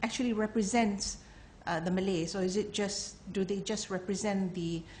actually represents the Malays, or is it do they just represent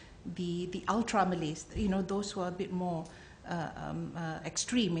the ultra Malays? Those who are a bit more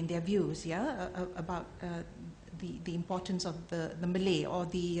extreme in their views, about the importance of the Malay, or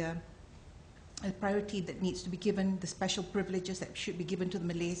the priority that needs to be given, the special privileges that should be given to the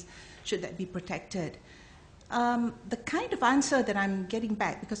Malays, should that be protected? The kind of answer that I'm getting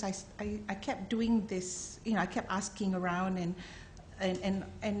back, because I kept doing this, I kept asking around, and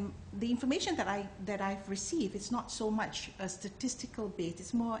the information that I've received, it's not so much statistical based,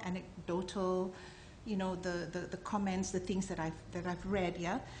 it's more anecdotal, the comments, the things that I've read,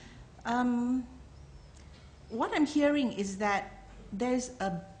 what I'm hearing is that there's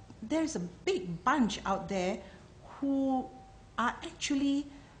a big bunch out there who are actually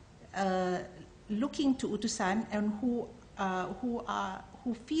looking to utusan, and who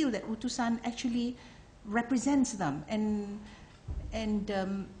feel that utusan actually represents them, and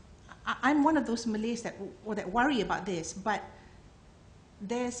I'm one of those Malays that worry about this. But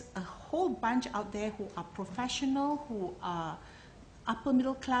there's a whole bunch out there who are professional, who are upper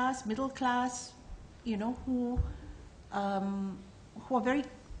middle class, who are very,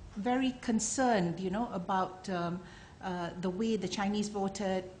 very concerned, about the way the Chinese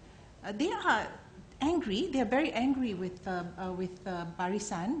voted. They are angry. They are very angry with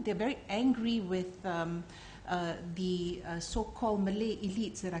Barisan. They're very angry with the so-called Malay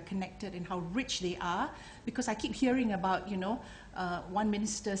elites that are connected, and how rich they are. Because I keep hearing about, one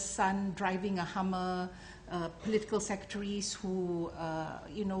minister's son driving a Hummer, political secretaries who,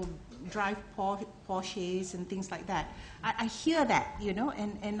 drive Porsches and things like that. I hear that,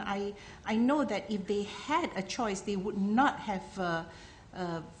 and I know that if they had a choice, they would not have,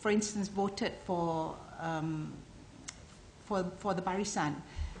 for instance, voted for the Barisan.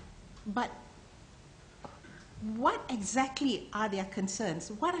 But what exactly are their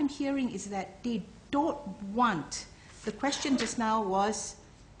concerns? What I'm hearing is that they don't want. The question just now was,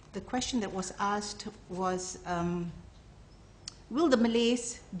 the question that was asked was, will the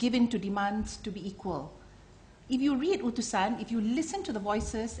Malays give in to demands to be equal? If you read utusan, if you listen to the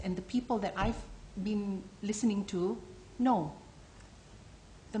voices and the people that I've been listening to, no,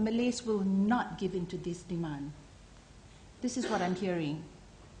 the Malays will not give in to this demand. This is what I'm hearing.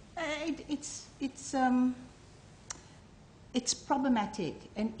 It's problematic,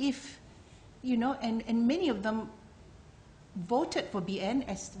 and if, and many of them voted for BN,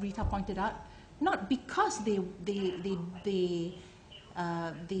 as Rita pointed out, not because they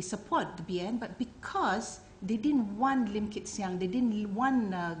support the BN, but because they didn't want Lim Kit Siang, they didn't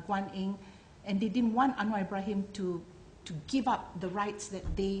want Guan Eng, and they didn't want Anwar Ibrahim to give up the rights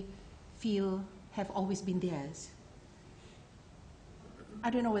that they feel have always been theirs. I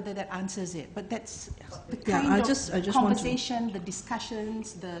don't know whether that answers it, but that's the Yeah, kind I of just want to- conversation, the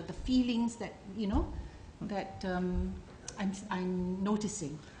discussions, the feelings that, you know, that I'm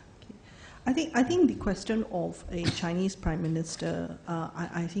noticing. I think the question of a Chinese prime minister,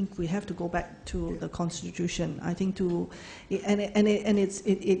 I think we have to go back to the constitution. I think it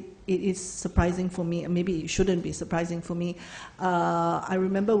is surprising for me, and maybe it shouldn't be surprising for me. I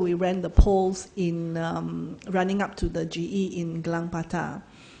remember we ran the polls in running up to the GE in Gelang Patah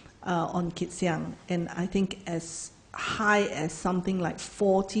on Kit Siang, and I think as high as something like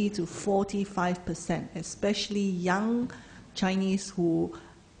 40 to 45%, especially young Chinese who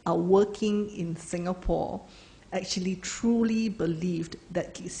are working in Singapore, actually truly believed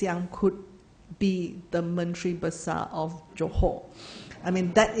that Kit Siang could be the Menteri Besar of Johor. I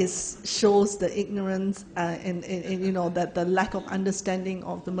mean, that shows the ignorance and you know, that the lack of understanding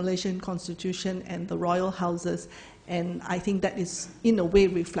of the Malaysian constitution and the royal houses. And I think that is, in a way,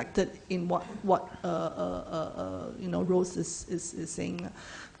 reflected in what you know, Rose is saying.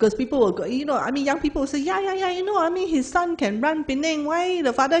 Because people will go, you know, I mean, young people will say, yeah, you know, I mean, his son can run Penang, why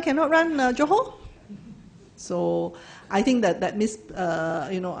the father cannot run Johor? So I think that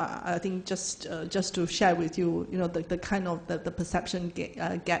you know, I think just to share with you, you know, the kind of the perception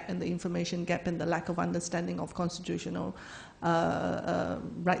gap and the information gap and the lack of understanding of constitutional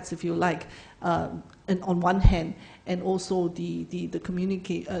rights, if you like, and on one hand, and also the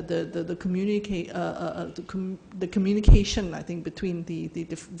communication, I think, between the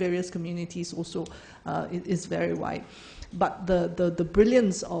various communities also is very wide. But the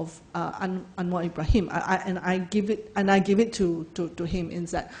brilliance of Anwar Ibrahim, and I give it to him,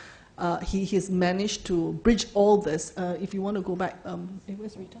 is that he has managed to bridge all this. If you want to go back,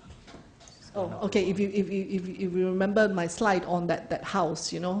 where's Rita? Oh, okay. If you remember my slide on that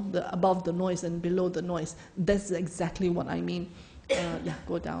house, you know, the above the noise and below the noise, that's exactly what I mean. Yeah,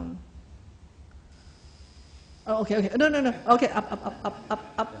 go down. Oh, okay. No. Okay,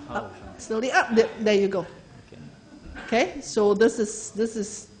 up. Slowly up. There you go. Okay. So this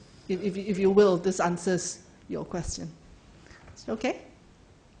is, if you will, this answers your question. Is it okay?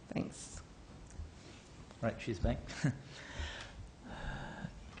 Thanks. Right, she's back.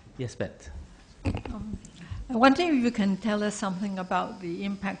 Yes, Beth. I wonder if you can tell us something about the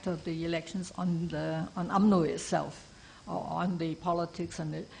impact of the elections on UMNO itself, or on the politics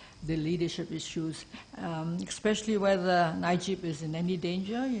and the leadership issues, especially whether Najib is in any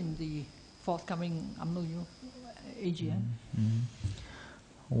danger in the forthcoming UMNO AGM. Mm-hmm.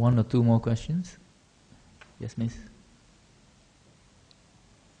 One or two more questions? Yes, Miss.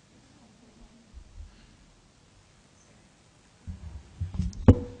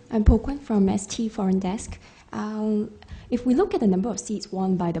 I'm Po Kwan from ST Foreign Desk. If we look at the number of seats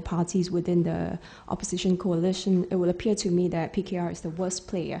won by the parties within the opposition coalition, it will appear to me that PKR is the worst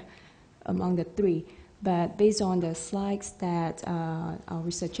player among the three. But based on the slides that our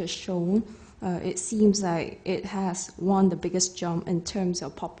researchers shown, it seems like it has won the biggest jump in terms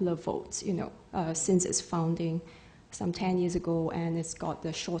of popular votes, you know, since its founding some 10 years ago, and it's got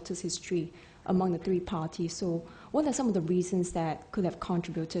the shortest history among the three parties. So what are some of the reasons that could have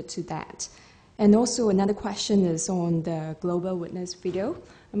contributed to that? And also another question is on the Global Witness video.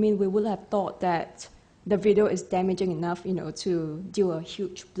 I mean, we would have thought that the video is damaging enough, you know, to deal a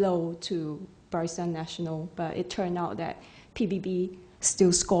huge blow to Barisan Nasional, but it turned out that PBB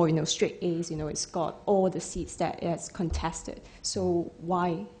still score, you know, straight A's, you know, it's got all the seats that it has contested. So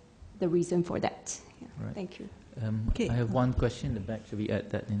why the reason for that? Yeah. Right. Thank you. Okay. I have one question in the back. Should we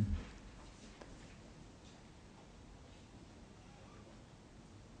add that in?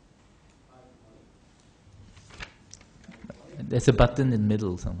 There's a button in the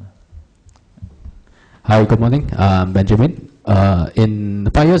middle somewhere. Hi, good morning. I'm Benjamin. 5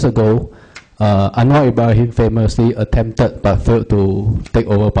 years ago, Anwar Ibrahim famously attempted but failed to take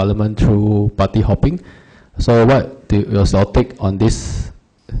over parliament through party hopping. So what was your take on this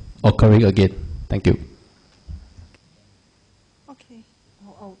occurring again? Thank you. Okay.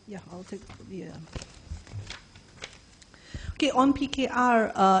 I'll take the... Okay, on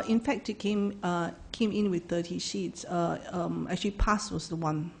PKR, in fact, it came in with 30 seats. Actually, PAS was the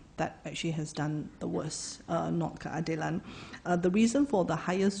one that actually has done the worst, not Keadilan. The reason for the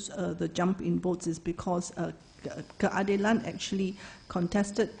highest, the jump in votes is because Keadilan actually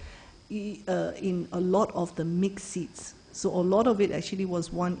contested in a lot of the mixed seats. So a lot of it actually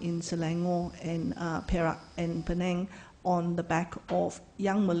was won in Selangor and Perak and Penang on the back of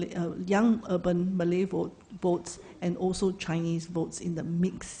young urban Malay votes and also Chinese votes in the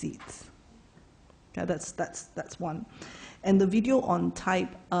mixed seats. Okay, that's one. And the video on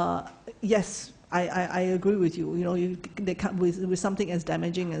type, yes, I agree with you. You know, they come with something as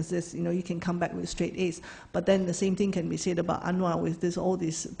damaging as this. You know, you can come back with straight A's. But then the same thing can be said about Anwar with all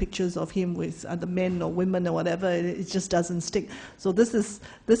these pictures of him with other men or women or whatever. It just doesn't stick. So this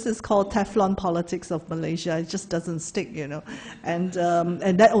is called Teflon politics of Malaysia. It just doesn't stick, you know, and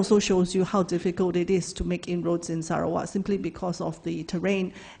that also shows you how difficult it is to make inroads in Sarawak simply because of the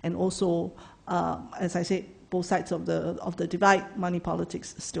terrain and also, as I said, both sides of the divide. Money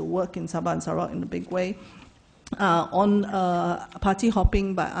politics still work in Sabah and Sarawak in a big way. On party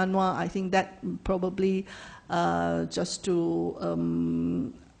hopping by Anwar, I think that probably just to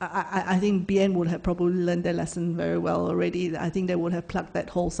I think BN would have probably learned their lesson very well already. I think they would have plugged that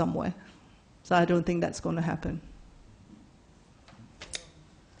hole somewhere. So I don't think that's going to happen.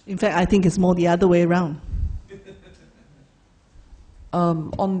 In fact, I think it's more the other way around.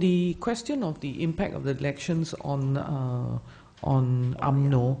 On the question of the impact of the elections on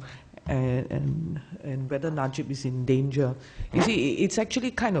UMNO and whether Najib is in danger, you see, it's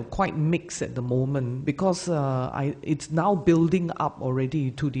actually kind of quite mixed at the moment because it's now building up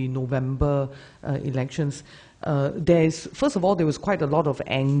already to the November elections. First of all, there was quite a lot of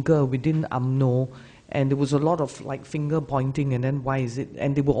anger within UMNO. And there was a lot of like finger pointing, and then why is it?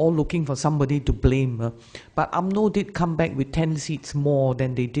 And they were all looking for somebody to blame. But UMNO did come back with 10 seats more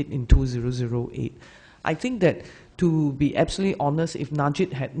than they did in 2008. I think that, to be absolutely honest, if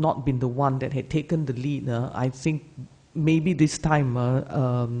Najib had not been the one that had taken the lead, I think maybe this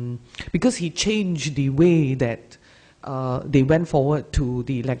time, because he changed the way that they went forward to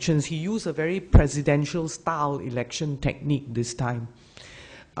the elections, he used a very presidential style election technique this time.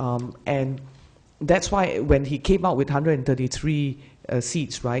 And that's why when he came out with 133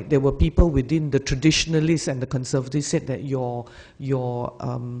 seats, right, there were people within the traditionalists and the conservatives said that your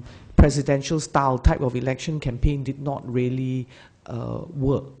presidential style type of election campaign did not really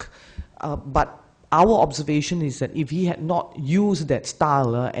work. But our observation is that if he had not used that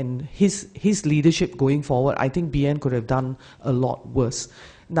style and his leadership going forward, I think BN could have done a lot worse.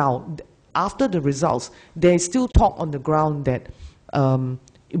 Now, after the results, there is still talk on the ground that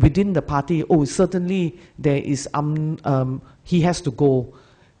within the party, certainly there is, he has to go.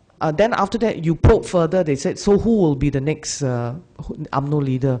 Then after that, you probe further, they said, so who will be the next UMNO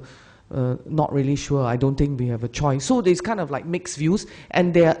leader? Not really sure. I don't think we have a choice. So there's kind of like mixed views.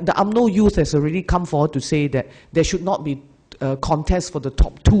 And the UMNO youth has already come forward to say that there should not be contest for the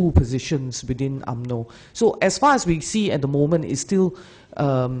top 2 positions within UMNO. So as far as we see at the moment, it's still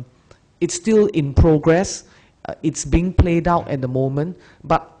in progress. It's being played out at the moment,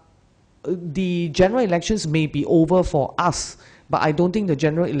 but the general elections may be over for us, but I don't think the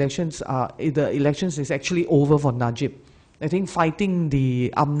general elections is actually over for Najib. I think fighting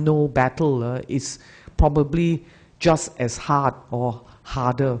the UMNO battle is probably just as hard or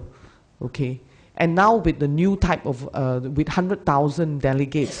harder, okay? And now with the new type of, with 100,000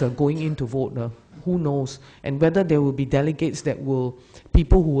 delegates going in to vote, who knows? And whether there will be delegates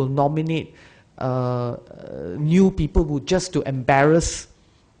people who will nominate new people who just to embarrass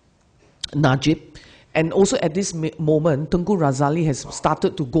Najib. And also at this moment, Tunku Razali has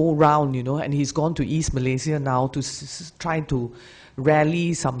started to go around, you know, and he's gone to East Malaysia now to try to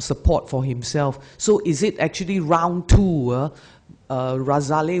rally some support for himself. So is it actually round 2,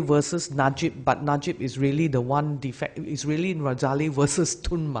 Razali versus Najib, but Najib is really the one is really Razali versus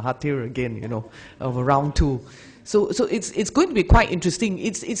Tun Mahathir again, you know, of round 2. So it's going to be quite interesting.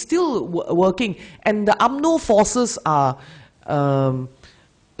 It's still working, and the UMNO forces are.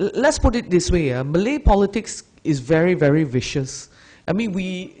 Let's put it this way: Malay politics is very, very vicious. I mean,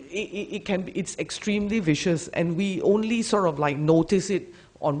 it's extremely vicious, and we only sort of like notice it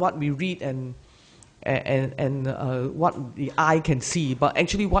on what we read and what the eye can see. But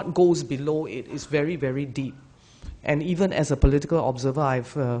actually, what goes below it is very, very deep. And even as a political observer,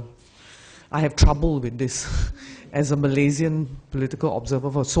 I have trouble with this. As a Malaysian political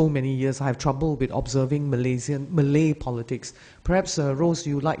observer for so many years, I have trouble with observing Malay politics. Perhaps, Rose,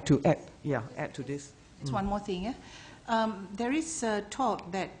 you would like to add to this? It's one more thing. There is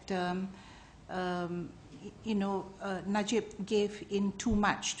talk that Najib gave in too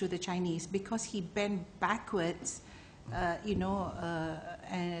much to the Chinese because he bent backwards,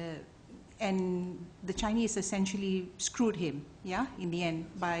 and the Chinese essentially screwed him, in the end,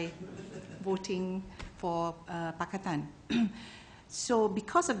 by voting for Pakatan. So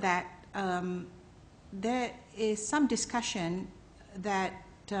because of that, there is some discussion that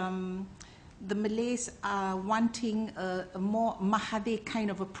the Malays are wanting a more Mahathir kind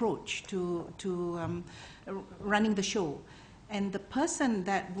of approach to running the show. And the person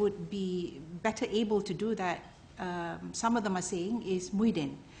that would be better able to do that, some of them are saying, is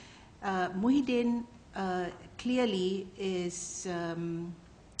Muhyiddin. Muhyiddin clearly is,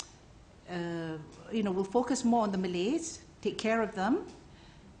 will focus more on the Malays, take care of them,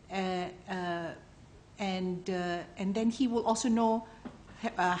 and then he will also know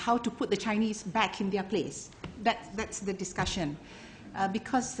how to put the Chinese back in their place. That's the discussion.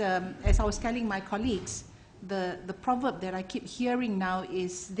 Because as I was telling my colleagues, the proverb that I keep hearing now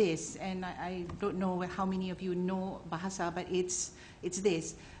is this, and I don't know how many of you know bahasa, but it's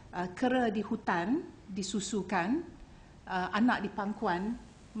this. Kera di hutan disusukan, anak di pangkuan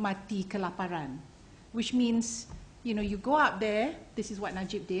mati kelaparan, which means, you go out there, this is what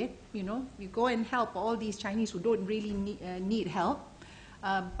Najib did, you go and help all these Chinese who don't really need help,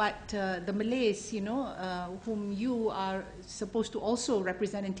 but the Malays, whom you are supposed to also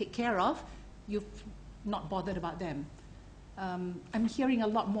represent and take care of, you've not bothered about them. I'm hearing a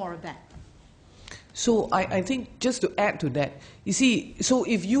lot more of that. So I think just to add to that, you see, so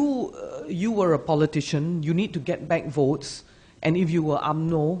if you were a politician, you need to get back votes, and if you were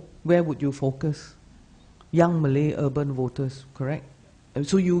UMNO, where would you focus? Young Malay urban voters, correct? And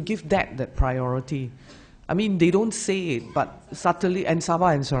so you give that priority. I mean, they don't say it, but subtly, and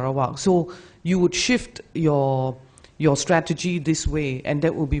Sabah and Sarawak. So you would shift your strategy this way, and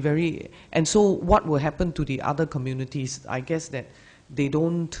that will be very. And so what will happen to the other communities? I guess that they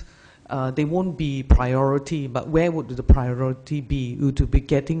won't be priority. But where would the priority be? It would be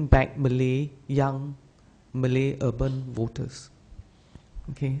getting back young Malay urban voters.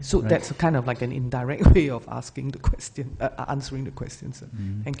 Okay, so right. That's kind of like an indirect way of asking the question, answering the question, sir.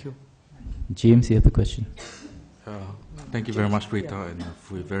 Thank you. James, you have a question. Thank you very much, Rita, and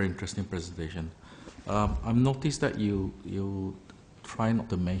for a very interesting presentation. I've noticed that you try not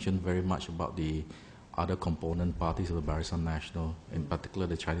to mention very much about the other component parties of the Barisan Nasional, in particular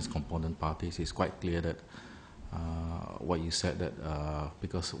the Chinese component parties. It's quite clear that what you said, that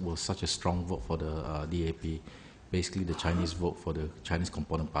because it was such a strong vote for the DAP, basically the Chinese vote for the Chinese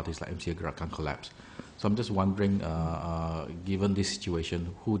component parties like MCA Gerakan collapsed. So I'm just wondering, given this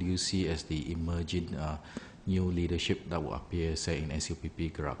situation, who do you see as the emerging new leadership that will appear, say, in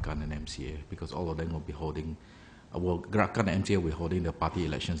SUPP, Gerakan and MCA? Because all of them will be holding, Gerakan and MCA will be holding the party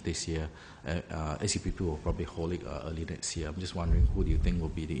elections this year. SUPP will probably hold it early next year. I'm just wondering, who do you think will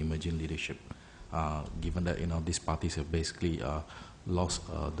be the emerging leadership, given that these parties have basically lost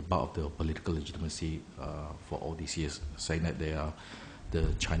the bulk of their political legitimacy for all these years, saying that they are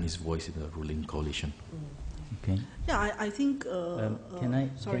the Chinese voice in the ruling coalition. Okay. Yeah, I think. Can I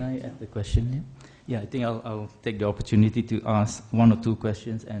add the question here? Yeah, I think I'll take the opportunity to ask one or two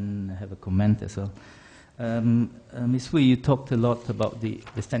questions and have a comment as well. Ms. Hui, you talked a lot about the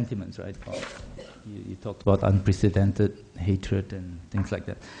sentiments, right? You talked about unprecedented hatred and things like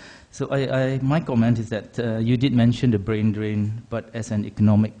that. So my comment is that you did mention the brain drain, but as an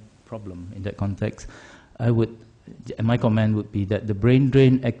economic problem in that context, my comment would be that the brain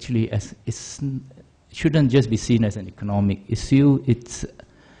drain actually shouldn't just be seen as an economic issue.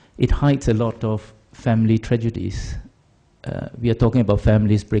 It hides a lot of family tragedies. We are talking about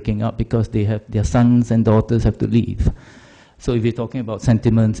families breaking up because their sons and daughters have to leave. So if you're talking about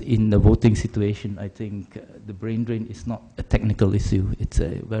sentiments in the voting situation, I think the brain drain is not a technical issue. It's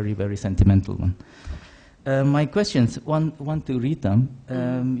a very, very sentimental one. My questions, one to Rita.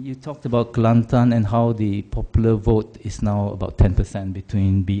 You talked about Kelantan and how the popular vote is now about 10%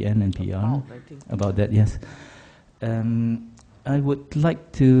 between BN and PR. About that, yes. I would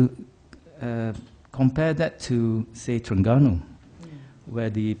like to compare that to, say, Terengganu, where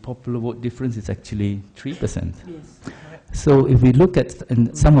the popular vote difference is actually 3%. Yes. So if we look at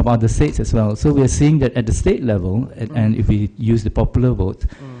some of other states as well, so we are seeing that at the state level, and if we use the popular vote,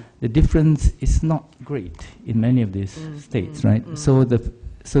 the difference is not great in many of these states, right? So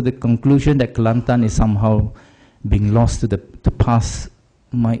the conclusion that Kelantan is somehow being lost to the past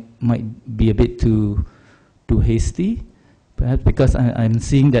might be a bit too hasty, perhaps, because I'm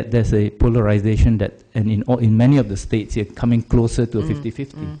seeing that there's a polarization that, and in many of the states, you're coming closer to a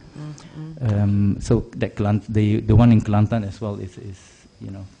 50-50. So that the one in Kelantan as well is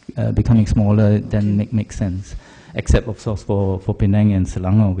becoming smaller than makes sense, except of course for Penang and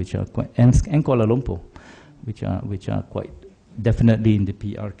Selangor, which are quite, and Kuala Lumpur, which are quite definitely in the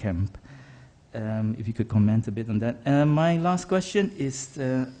PR camp. If you could comment a bit on that. My last question is,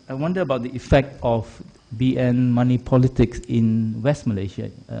 I wonder about the effect of BN money politics in West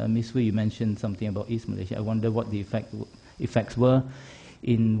Malaysia. Ms. Hui, you mentioned something about East Malaysia. I wonder what the effects were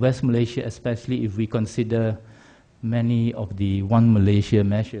in West Malaysia, especially if we consider many of the One Malaysia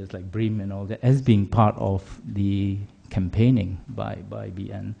measures like BRIM and all that as being part of the campaigning by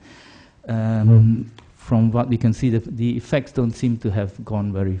BN. from what we can see, the effects don't seem to have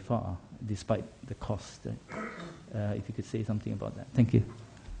gone very far, despite the cost. If you could say something about that. Thank you.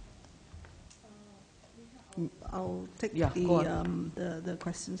 I'll take Yeah, the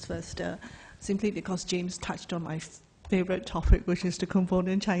questions first, simply because James touched on my favorite topic, which is the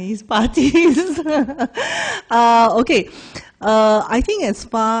component Chinese parties. Okay. I think as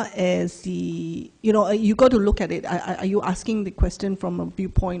far as the, you got to look at it. Are you asking the question from a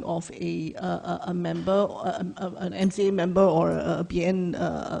viewpoint of a member, an MCA member, or a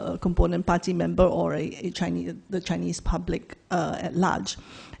BN component party member, or the Chinese public at large?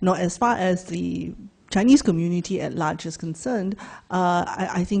 As far as the Chinese community at large is concerned,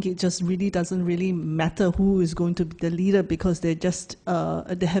 I think it just really doesn't really matter who is going to be the leader, because they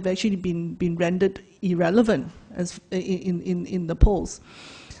have actually been rendered irrelevant as in the polls.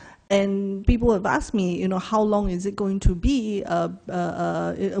 And people have asked me, how long is it going to be?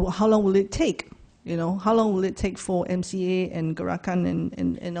 How long will it take? How long will it take for MCA and Gerakan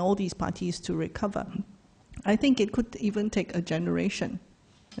and all these parties to recover? I think it could even take a generation.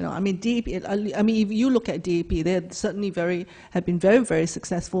 DAP, if you look at DAP, they certainly have been very, very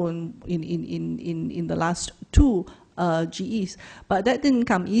successful in the last two GEs. But that didn't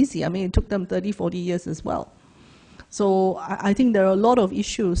come easy. It took them 30, 40 years as well. So I think there are a lot of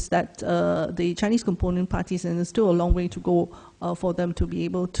issues that the Chinese component parties, and there's still a long way to go for them to be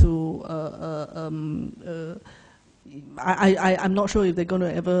able to, I'm not sure if they're going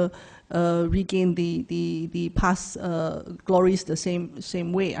to ever regain the past glories the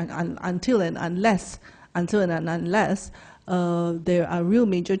same way, until and unless there are real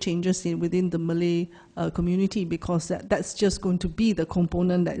major changes within the Malay community, because that's just going to be the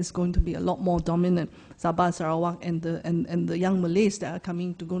component that is going to be a lot more dominant. Sabah, Sarawak, and the young Malays that are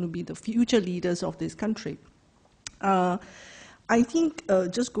going to be the future leaders of this country. I think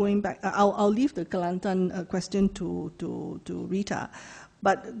just going back, I'll leave the Kelantan question to Rita.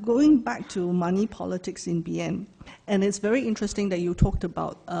 But going back to money politics in BN, and it's very interesting that you talked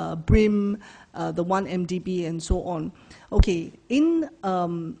about BRIM, the 1MDB, and so on. Okay,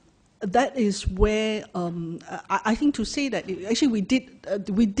 that is where I think to say that actually we did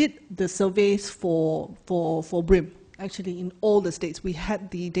the surveys for BRIM. Actually, in all the states, we had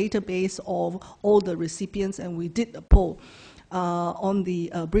the database of all the recipients, and we did a poll on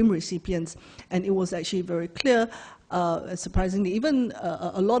the BRIM recipients, and it was actually very clear. Surprisingly, even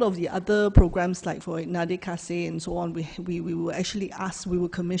a lot of the other programs, like for Nade Kase and so on, we were actually asked, we were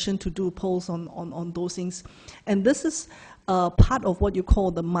commissioned to do polls on those things. And this is part of what you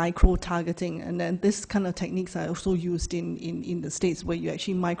call the micro-targeting. And then this kind of techniques are also used in the States, where you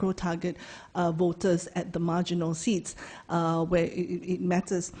actually micro-target voters at the marginal seats where it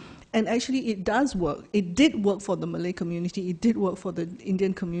matters. And actually, it does work. It did work for the Malay community. It did work for the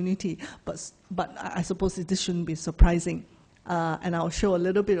Indian community. But I suppose this shouldn't be surprising. And I'll show a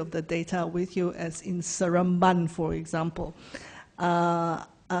little bit of the data with you, as in Seremban, for example. The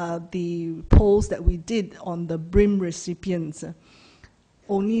polls that we did on the BRIM recipients,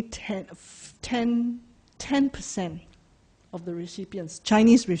 only 10% of the recipients,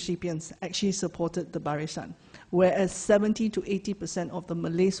 Chinese recipients, actually supported the Barisan, whereas 70 to 80% of the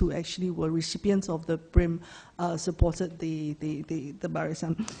Malays who actually were recipients of the BRIM supported the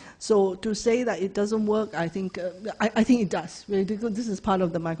Barisan. So to say that it doesn't work, I think it does. This is part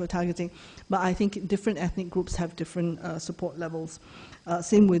of the micro-targeting, but I think different ethnic groups have different support levels.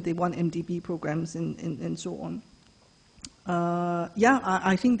 Same with the 1MDB programs and so on.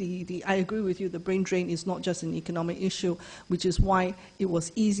 I think I agree with you. The brain drain is not just an economic issue, which is why it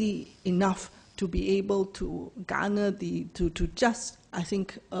was easy enough to be able to garner the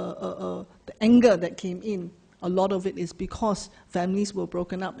anger that came in. A lot of it is because families were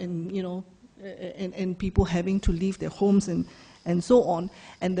broken up, and and people having to leave their homes and so on,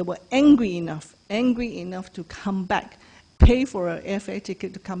 and they were angry enough to come back, pay for an airfare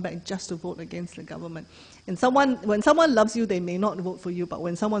ticket to come back just to vote against the government. And when someone loves you, they may not vote for you, but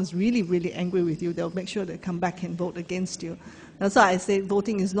when someone's really, really angry with you, they'll make sure they come back and vote against you. That's why I say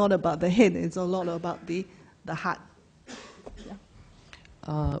voting is not about the head, it's a lot about the heart.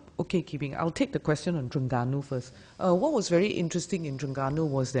 Yeah. Okay, Kibing, I'll take the question on Terengganu first. What was very interesting in Terengganu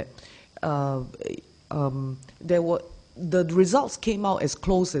was that the results came out as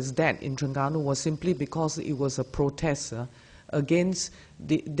close as that in Terengganu was simply because it was a protest against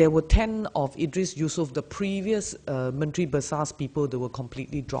there were 10 of Idris Yusof, the previous Menteri Besar's people, that were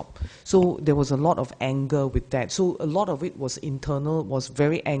completely dropped. So there was a lot of anger with that. So a lot of it was internal, was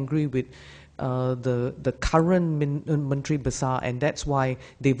very angry with the current Menteri Besar, and that's why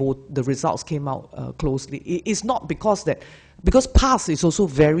the results came out closely. It's not because that because PAS is also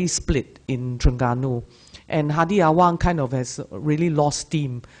very split in Terengganu, and Hadi Awang kind of has really lost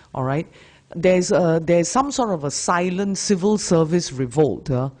steam, all right? There's some sort of a silent civil service revolt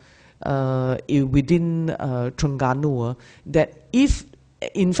within Terengganu that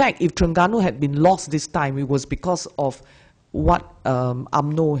in fact, if Terengganu had been lost this time, it was because of what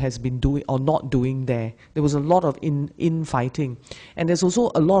UMNO has been doing or not doing there. There was a lot of infighting. And there's also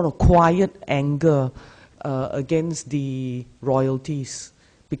a lot of quiet anger against the royalties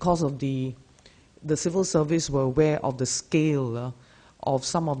because of the civil service were aware of the scale of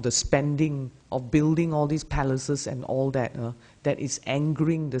some of the spending of building all these palaces and all that that is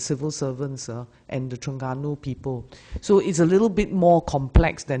angering the civil servants and the Terengganu people. So it's a little bit more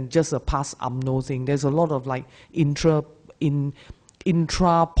complex than just a past UMNO thing. There's a lot of like intra-party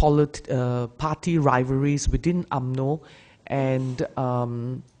rivalries within UMNO and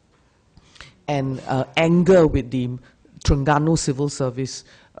anger with the Terengganu civil service.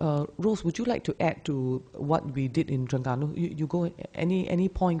 Rose, would you like to add to what we did in Terengganu? You go, any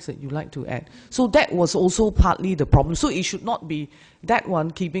points that you'd like to add? So that was also partly the problem. So it should not be, that one,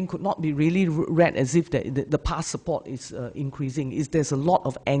 keeping could not be really read as if the past support is increasing. There's a lot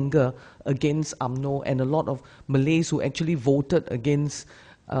of anger against UMNO and a lot of Malays who actually voted against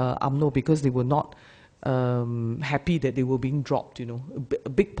UMNO because they were not happy that they were being dropped, you know. A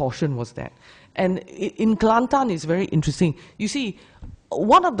big portion was that. And in Kelantan, it's very interesting. You see,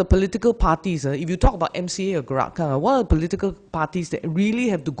 one of the political parties, if you talk about MCA or Gerakan, one of the political parties that really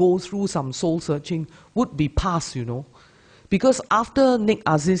have to go through some soul searching would be PAS, you know. Because after Nick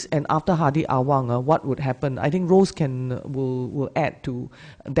Aziz and after Hadi Awang, what would happen? I think Rose will add to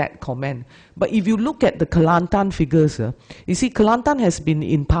that comment. But if you look at the Kelantan figures, you see Kelantan has been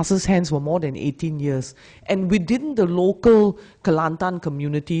in PAS's hands for more than 18 years. And within the local Kelantan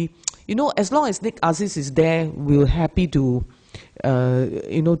community, you know, as long as Nick Aziz is there, we're happy to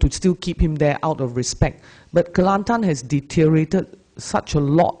to still keep him there out of respect. But Kelantan has deteriorated such a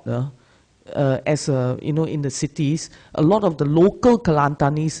lot in the cities. A lot of the local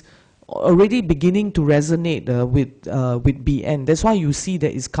Kelantanis already beginning to resonate with BN. That's why you see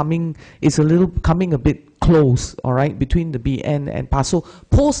that it's coming a bit close, all right, between the BN and PAS. So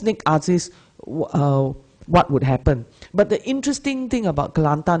post Nick Aziz, what would happen? But the interesting thing about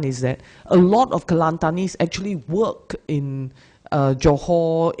Kelantan is that a lot of Kelantanis actually work in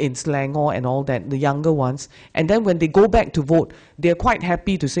Johor, in Selangor and all that, the younger ones. And then when they go back to vote, they're quite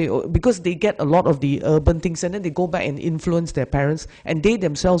happy to say, because they get a lot of the urban things, and then they go back and influence their parents, and they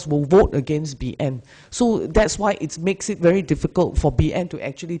themselves will vote against BN. So that's why it makes it very difficult for BN to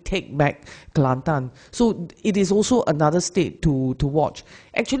actually take back Kelantan. So it is also another state to watch.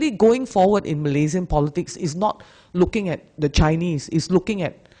 Actually, going forward in Malaysian politics is not looking at the Chinese, it's looking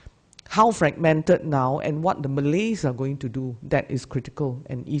at how fragmented now and what the Malays are going to do. That is critical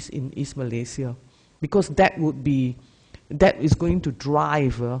and is in East Malaysia, because that is going to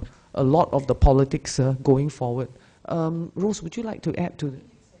drive a lot of the politics going forward. Rose, would you like to add to?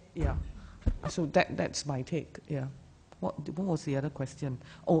 Yeah. So that's my take. Yeah. What was the other question?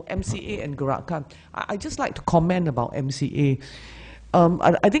 Oh, MCA and Gerakan. I just like to comment about MCA.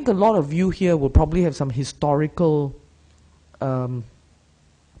 I think a lot of you here will probably have some historical.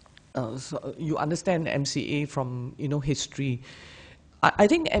 So you understand MCA from history. I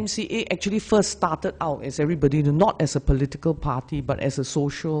think MCA actually first started out, as everybody knows, not as a political party but as a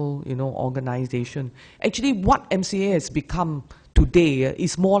social organization. Actually, what MCA has become today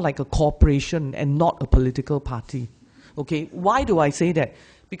is more like a corporation and not a political party. Okay, why do I say that?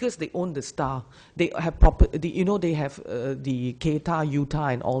 Because they own the Star, they have they have the Keita, Utah,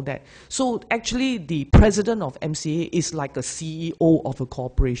 and all that. So actually, the president of MCA is like a CEO of a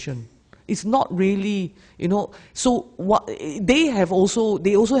corporation. It's not really, So what they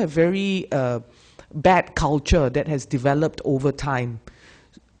also have very bad culture that has developed over time.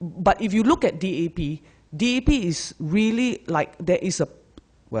 But if you look at DAP is really like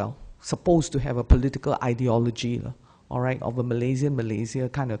supposed to have a political ideology. All right, of a Malaysia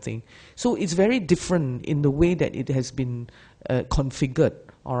kind of thing. So it's very different in the way that it has been configured,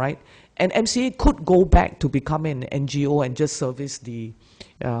 all right? And MCA could go back to become an NGO and just service the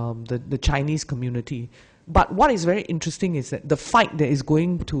Chinese community. But what is very interesting is that the fight that is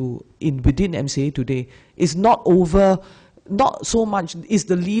going within MCA today is not so much, is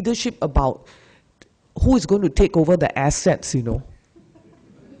the leadership about who is going to take over the assets,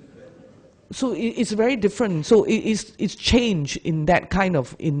 So it's very different. So it's changed in that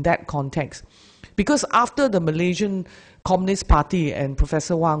context, because after the Malaysian Communist Party, and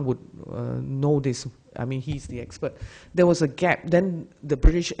Professor Wang would know this, I mean, he's the expert. There was a gap. Then the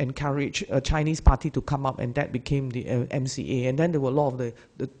British encouraged a Chinese party to come up, and that became the MCA. And then there were a lot of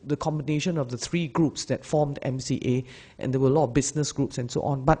the combination of the three groups that formed MCA, and there were a lot of business groups and so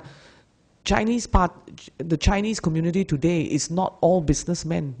on. But the Chinese community today is not all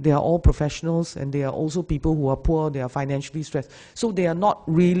businessmen. They are all professionals, and they are also people who are poor, they are financially stressed. So they are not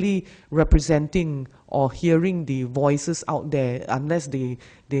really representing or hearing the voices out there unless they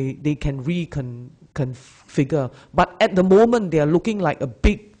can reconfigure. But at the moment, they are looking like a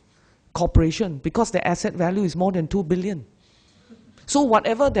big corporation because their asset value is more than 2 billion. So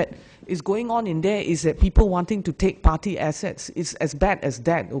whatever that is going on in there is that people wanting to take party assets. It's as bad as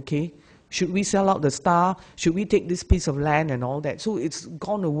that, okay? Should we sell out the Star? Should we take this piece of land and all that? So it's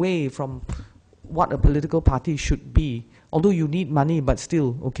gone away from what a political party should be. Although you need money, but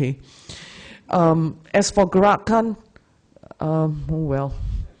still, okay. As for Gerakan, oh well,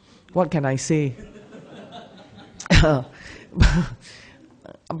 what can I say?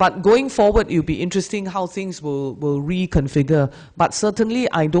 But going forward, it will be interesting how things will reconfigure. But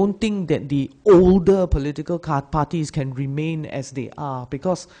certainly, I don't think that the older political parties can remain as they are,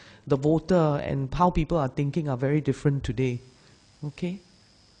 because the voter and how people are thinking are very different today. Okay?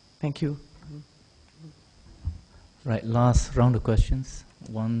 Thank you. Right, last round of questions.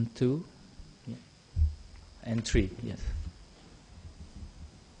 1, 2, yeah. And 3, yes.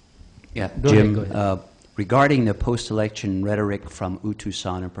 Yeah, Go Jim, ahead. Regarding the post-election rhetoric from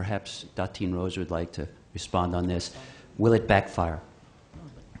Utusan, and perhaps Datin Rose would like to respond on this, will it backfire?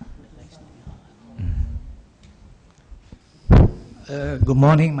 Good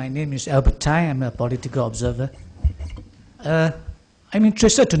morning. My name is Albert Tai. I'm a political observer. I'm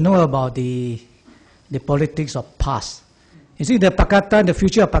interested to know about the politics of past. You see, the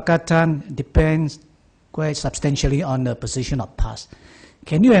future of Pakatan depends quite substantially on the position of past.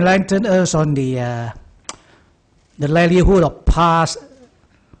 Can you enlighten us on the likelihood of past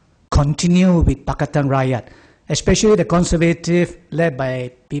continue with Pakatan Rakyat, especially the conservative led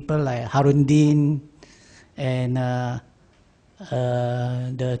by people like Harundin and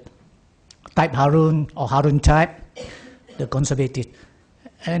the type Harun or Harun type, the conservative,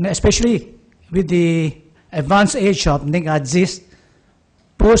 and especially with the advanced age of Nik Aziz,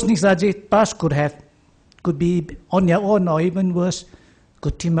 post Nik Aziz, past could be on their own or even worse,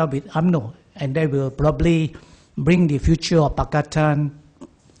 could team up with UMNO, and they will probably bring the future of Pakatan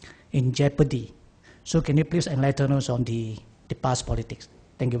in jeopardy. So can you please enlighten us on the past politics?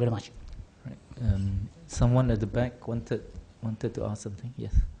 Thank you very much. Right. Someone at the back wanted to ask something.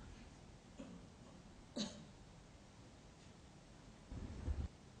 Yes.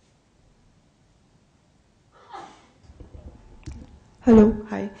 Hello,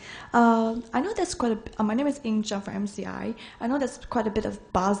 hi. I know there's quite a my name is Ing Zhang from MCI. I know there's quite a bit of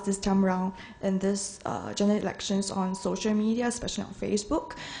buzz this time around in this general elections on social media, especially on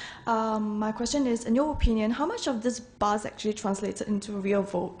Facebook. My question is, in your opinion, how much of this buzz actually translated into real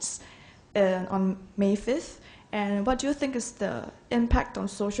votes on May 5th? And what do you think is the impact on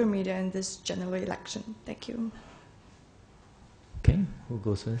social media in this general election? Thank you. Okay, who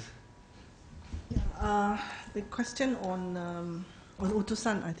goes first? The question on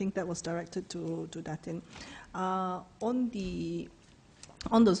Utusan, I think that was directed to Datin. On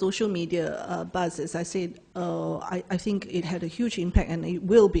the social media buzz, as I said, I think it had a huge impact, and it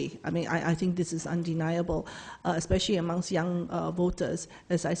will be. I mean, I think this is undeniable, especially amongst young voters.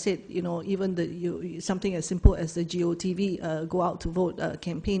 As I said, you know, even something as simple as the GOTV Go Out to Vote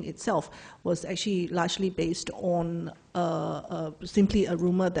campaign itself was actually largely based on simply a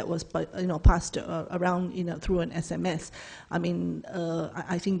rumor that was passed around through an SMS. I mean,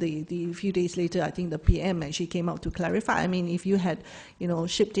 I think the few days later, I think the PM actually came out to clarify. I mean, if you had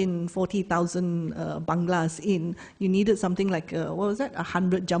shipped in 40,000 banglas in, you needed something like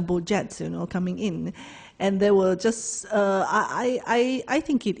 100 jumbo jets coming in. And there were just, I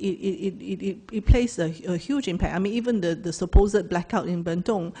think it plays a huge impact. I mean, even the supposed blackout in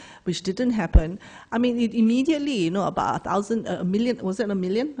Bentong, which didn't happen, I mean, it immediately, about 1 million, was it 1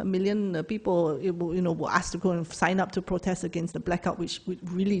 million? 1 million people, were asked to go and sign up to protest against the blackout, which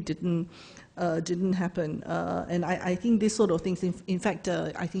really didn't happen. And I think this sort of things, in fact,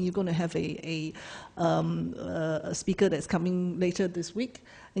 I think you're going to have a speaker that's coming later this week,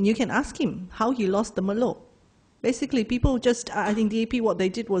 and you can ask him how he lost the Merlot. Basically, people just, I think the AP, what they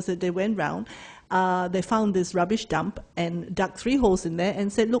did was that they went round, they found this rubbish dump and dug 3 holes in there and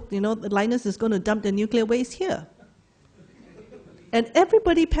said, look, the Linus is going to dump the nuclear waste here. And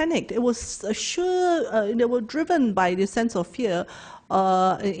everybody panicked. It was they were driven by this sense of fear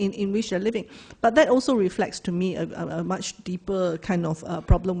in which they're living. But that also reflects to me a much deeper kind of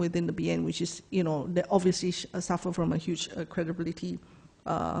problem within the BN, which is, they obviously suffer from a huge credibility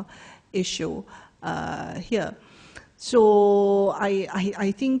issue here. So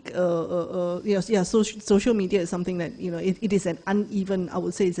I think social media is something that it is an uneven. I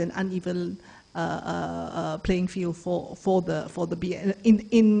would say it's an uneven playing field for the BN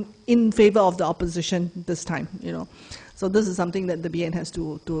in favor of the opposition this time. So this is something that the BN has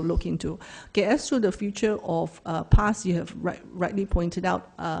to look into. Okay, as to the future of PAS, you have rightly pointed out.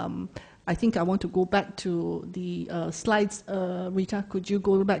 I think I want to go back to the slides. Rita, could you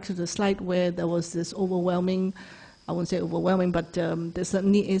go back to the slide where there was this overwhelming, I won't say overwhelming, but there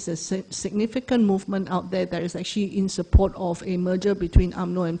certainly is a significant movement out there that is actually in support of a merger between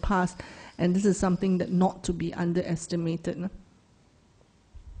UMNO and PAS, and this is something that not to be underestimated. No?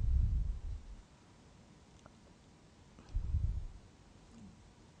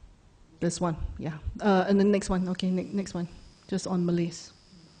 This one, yeah. And the next one, okay, next one, just on Malays.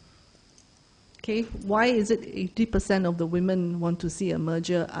 Okay, why is it 80% of the women want to see a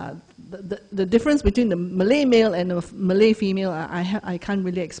merger? The difference between the Malay male and the Malay female, I can't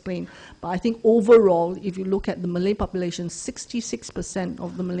really explain. But I think overall, if you look at the Malay population, 66%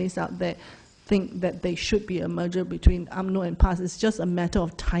 of the Malays out there think that there should be a merger between UMNO and PAS. It's just a matter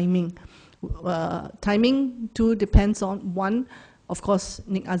of timing. Timing, too, depends on, one, of course,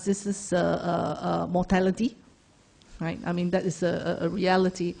 Nik Aziz's mortality, right? I mean, that is a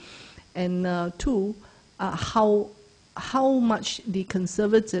reality. And two, how much the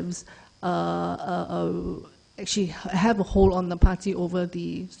Conservatives actually have a hold on the party over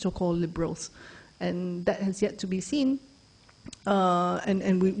the so-called Liberals, and that has yet to be seen. And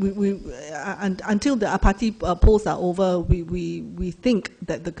until the party polls are over, we think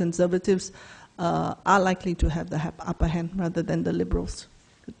that the Conservatives are likely to have the upper hand rather than the Liberals,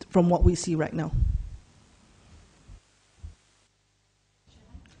 from what we see right now.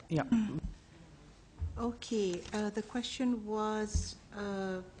 Yeah. Okay, the question was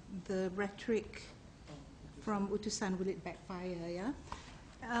the rhetoric from Utusan, will it backfire, yeah?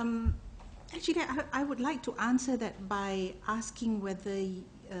 Actually, I would like to answer that by asking whether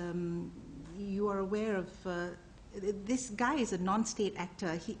you are aware of, this guy is a non-state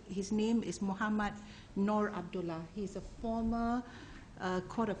actor. His name is Muhammad Noor Abdullah. He's a former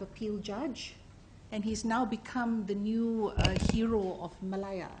Court of Appeal judge. And he's now become the new hero of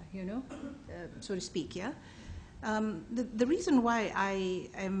Malaya, so to speak, yeah? The reason why I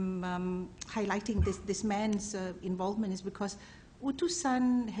am highlighting this man's involvement is because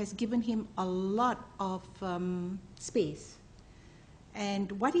Utusan has given him a lot of space.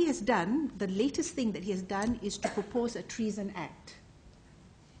 And what he has done, the latest thing that he has done is to propose a treason act.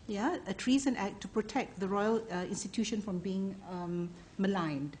 Yeah, a treason act to protect the royal institution from being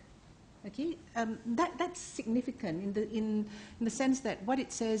maligned. Okay, that's significant in the sense that what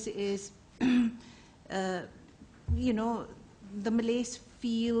it says is, the Malays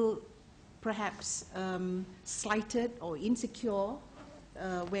feel perhaps slighted or insecure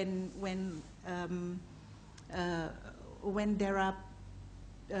when there are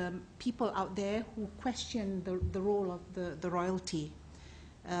people out there who question the role of the royalty.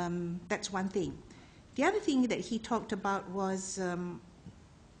 That's one thing. The other thing that he talked about was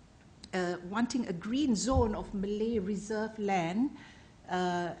wanting a green zone of Malay reserve land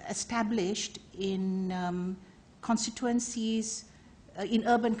established in constituencies, in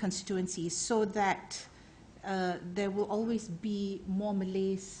urban constituencies, so that there will always be more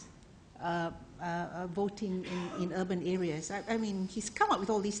Malays voting in urban areas. I mean, he's come up with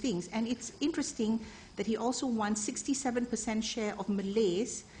all these things, and it's interesting that he also wants 67% share of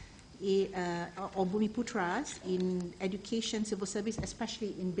Malays or Bumiputras in education, civil service,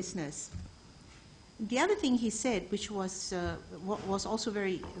 especially in business. The other thing he said, which was also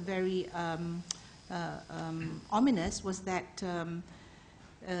very, very ominous, was that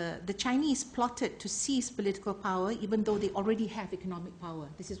the Chinese plotted to seize political power even though they already have economic power.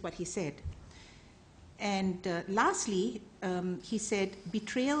 This is what he said. And lastly, he said,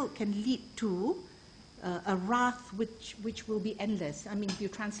 betrayal can lead to a wrath which will be endless. I mean, if you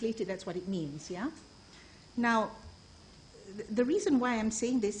translate it, that's what it means, yeah? Now, the reason why I'm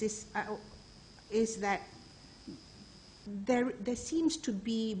saying this is that there seems to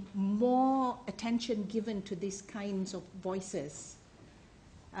be more attention given to these kinds of voices.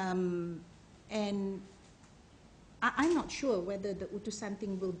 And I'm not sure whether the Utusan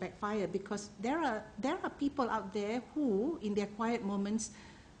thing will backfire, because there are people out there who, in their quiet moments,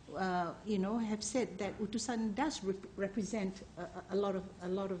 you know, have said that utusan does represent a lot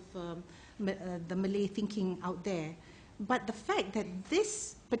of the Malay thinking out there. But the fact that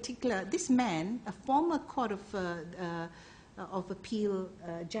this man, a former Court of Appeal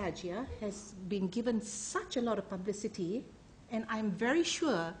judge, yeah, has been given such a lot of publicity, and I'm very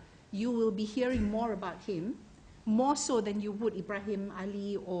sure you will be hearing more about him, more so than you would Ibrahim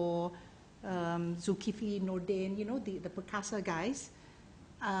Ali or Zulkifli Nordin, you know, the Perkasa guys.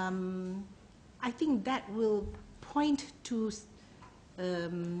 I think that will point to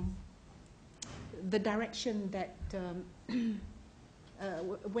the direction that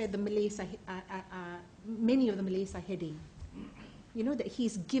where the Malays many of the Malays are heading. You know, that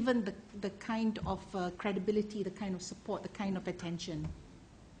he's given the kind of credibility, the kind of support, the kind of attention.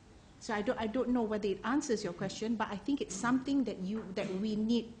 So I don't know whether it answers your question, but I think it's something that we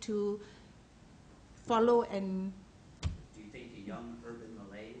need to follow. And do you think the young urban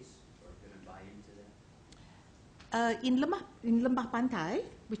Malays are going to buy into that? In Lembah Pantai,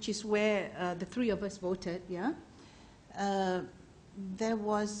 which is where the three of us voted, yeah, there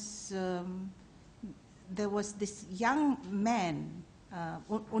was this young man,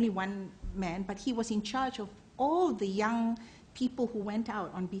 only one man, but he was in charge of all the young people who went out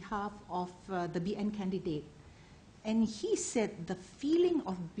on behalf of the BN candidate. And he said the feeling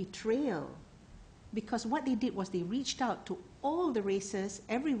of betrayal, because what they did was they reached out to all the races,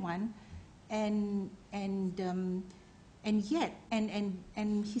 everyone, and yet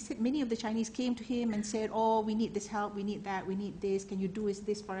he said many of the Chinese came to him and said, oh, we need this help, we need that, we need this, can you do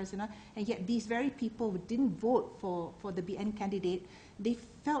this for us? And yet these very people who didn't vote for the BN candidate, they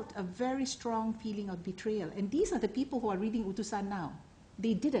felt a very strong feeling of betrayal. And these are the people who are reading Utusan now.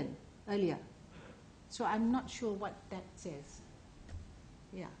 They didn't earlier. So I'm not sure what that says.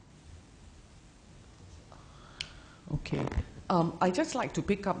 Yeah. Okay. I'd just like to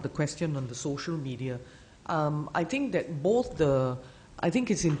pick up the question on the social media. I think that I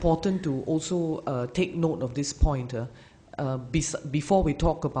think it's important to also take note of this point before we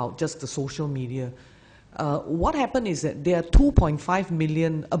talk about just the social media. What happened is that there are about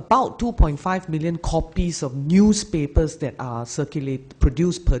 2.5 million copies of newspapers that are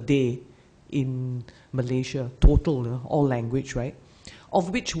produced per day in Malaysia, total, all language, right? Of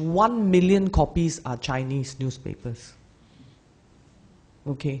which 1 million copies are Chinese newspapers.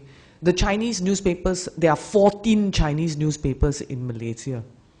 Okay. The Chinese newspapers, there are 14 Chinese newspapers in Malaysia.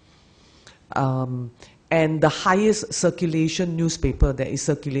 And the highest circulation newspaper that is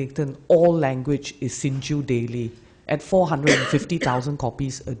circulated in all language is Sinju Daily at 450,000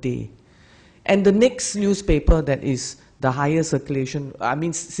 copies a day. And the next newspaper that is the highest circulation, I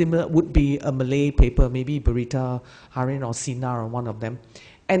mean similar, would be a Malay paper, maybe Berita Harian or Sinar or one of them.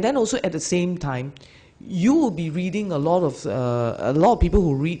 And then also at the same time, you will be reading a lot of people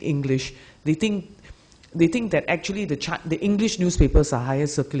who read English. They think that actually the English newspapers are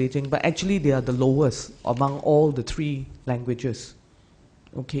highest circulating, but actually they are the lowest among all the three languages.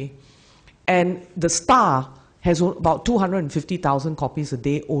 Okay, and the Star has about 250,000 copies a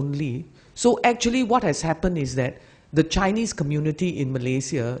day only. So actually, what has happened is that the Chinese community in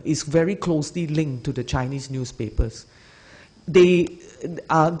Malaysia is very closely linked to the Chinese newspapers.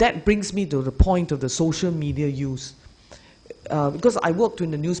 That brings me to the point of the social media use. Because I worked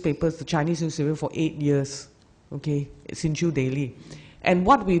in the newspapers, the Chinese newspaper, for 8 years, okay, Sinju Daily. And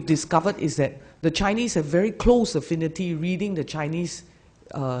what we've discovered is that the Chinese have very close affinity reading the Chinese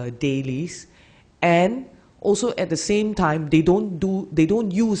dailies, and also at the same time, they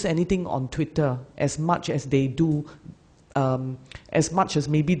don't use anything on Twitter as much as they do, as much as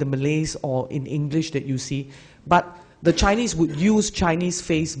maybe the Malays or in English that you see. But the Chinese would use Chinese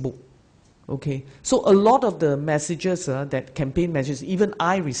Facebook. Okay, so a lot of the messages, that campaign messages, even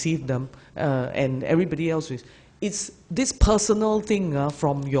I received them, and everybody else, it's this personal thing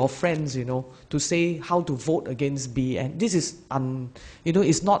from your friends, you know, to say how to vote against B. And this is, you know,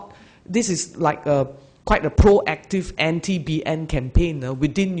 it's not, this is like quite a proactive anti-BN campaign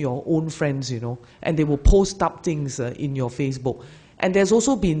within your own friends, you know, and they will post up things in your Facebook. And there's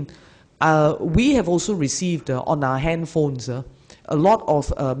also been, we have also received on our handphones a lot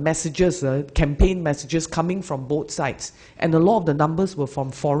of messages, campaign messages coming from both sides. And a lot of the numbers were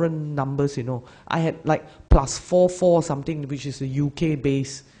from foreign numbers, you know. I had like +44 something, which is a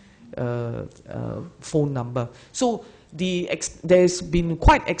UK-based phone number. So there's been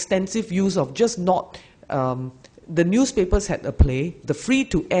quite extensive use of just not, the newspapers had a play, the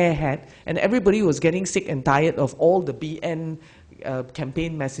free-to-air had, and everybody was getting sick and tired of all the BN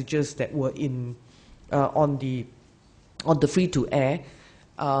campaign messages that were in on the free-to-air.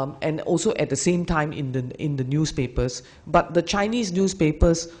 and also at the same time in the newspapers. But the Chinese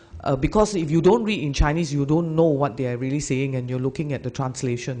newspapers, because if you don't read in Chinese, you don't know what they are really saying, and you're looking at the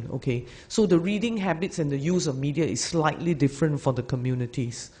translation. Okay, so the reading habits and the use of media is slightly different for the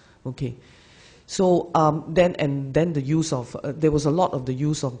communities. Okay, so then the use of there was a lot of the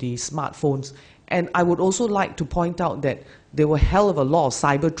use of the smartphones, and I would also like to point out that there were hell of a lot of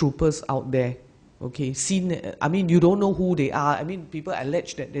cyber troopers out there. Okay, I mean, you don't know who they are. I mean, people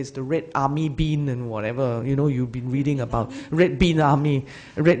allege that there's the Red Army Bean and whatever, you know, you've been reading about Red Bean Army.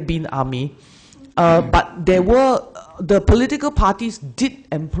 But there were, the political parties did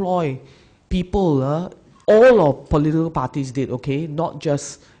employ people, all of political parties did, okay, not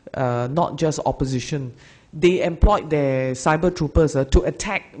just opposition. They employed their cyber troopers to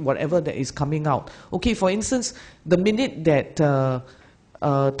attack whatever that is coming out. Okay, for instance, the minute that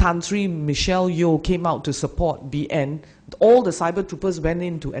Tan Sri Michelle Yeoh came out to support BN, all the cyber troopers went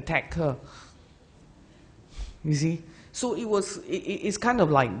in to attack her. You see? So it's kind of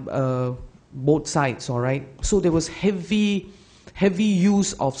like both sides, all right? So there was heavy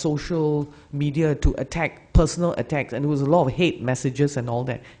use of social media to attack, personal attacks, and there was a lot of hate messages and all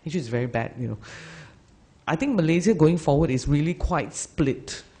that, which is very bad, you know. I think Malaysia going forward is really quite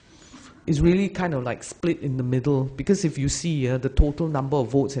split. Is really kind of like split in the middle, because if you see the total number of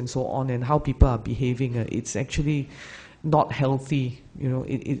votes and so on and how people are behaving, it's actually not healthy. You know,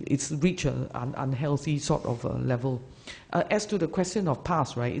 it's reached an unhealthy sort of level. As to the question of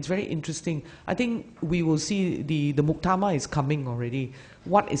PAS, right, it's very interesting. I think we will see the Muqtamar is coming already.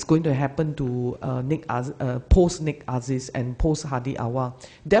 What is going to happen to post Nick Aziz and post Hadi Awang?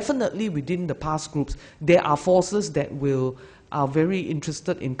 Definitely within the PAS groups, there are forces that are very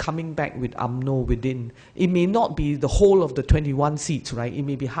interested in coming back with UMNO within. It may not be the whole of the 21 seats, right? It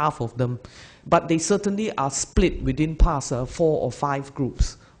may be half of them. But they certainly are split within PAS, 4 or 5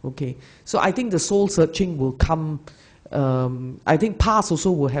 groups. Okay, so I think the soul searching will come. I think PAS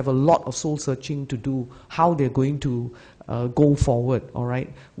also will have a lot of soul searching to do, how they're going to go forward, all right?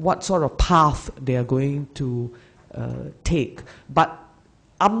 What sort of path they are going to take. But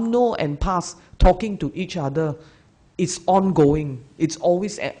UMNO and PAS talking to each other, it's ongoing. It's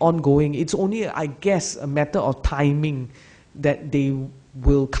always ongoing. It's only, I guess, a matter of timing that they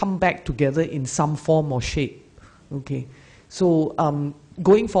will come back together in some form or shape. Okay, so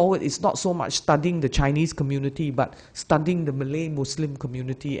going forward, it's not so much studying the Chinese community, but studying the Malay Muslim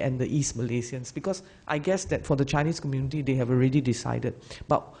community and the East Malaysians, because I guess that for the Chinese community, they have already decided.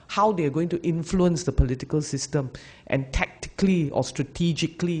 But how they're going to influence the political system and tactically or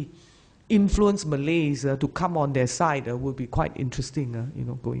strategically influence Malays to come on their side will be quite interesting, you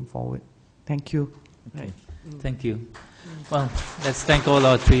know, going forward. Thank you. Okay. Thank you. Well, let's thank all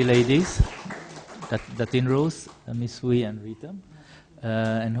our 3 ladies, Datin Rose, Miss Wee and Rita,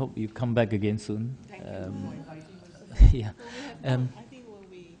 and hope you come back again soon. Yeah. I think when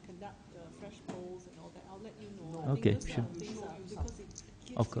we conduct fresh polls and all that, I'll let you know. Okay, sure.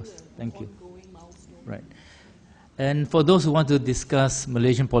 Of course. Thank you. Right. And for those who want to discuss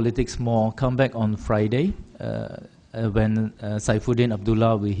Malaysian politics more, come back on Friday when Saifuddin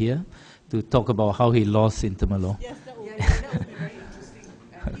Abdullah will be here to talk about how he lost in Temerloh. Yes, that will be very interesting.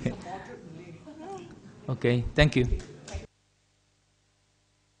 Okay. Okay, thank you.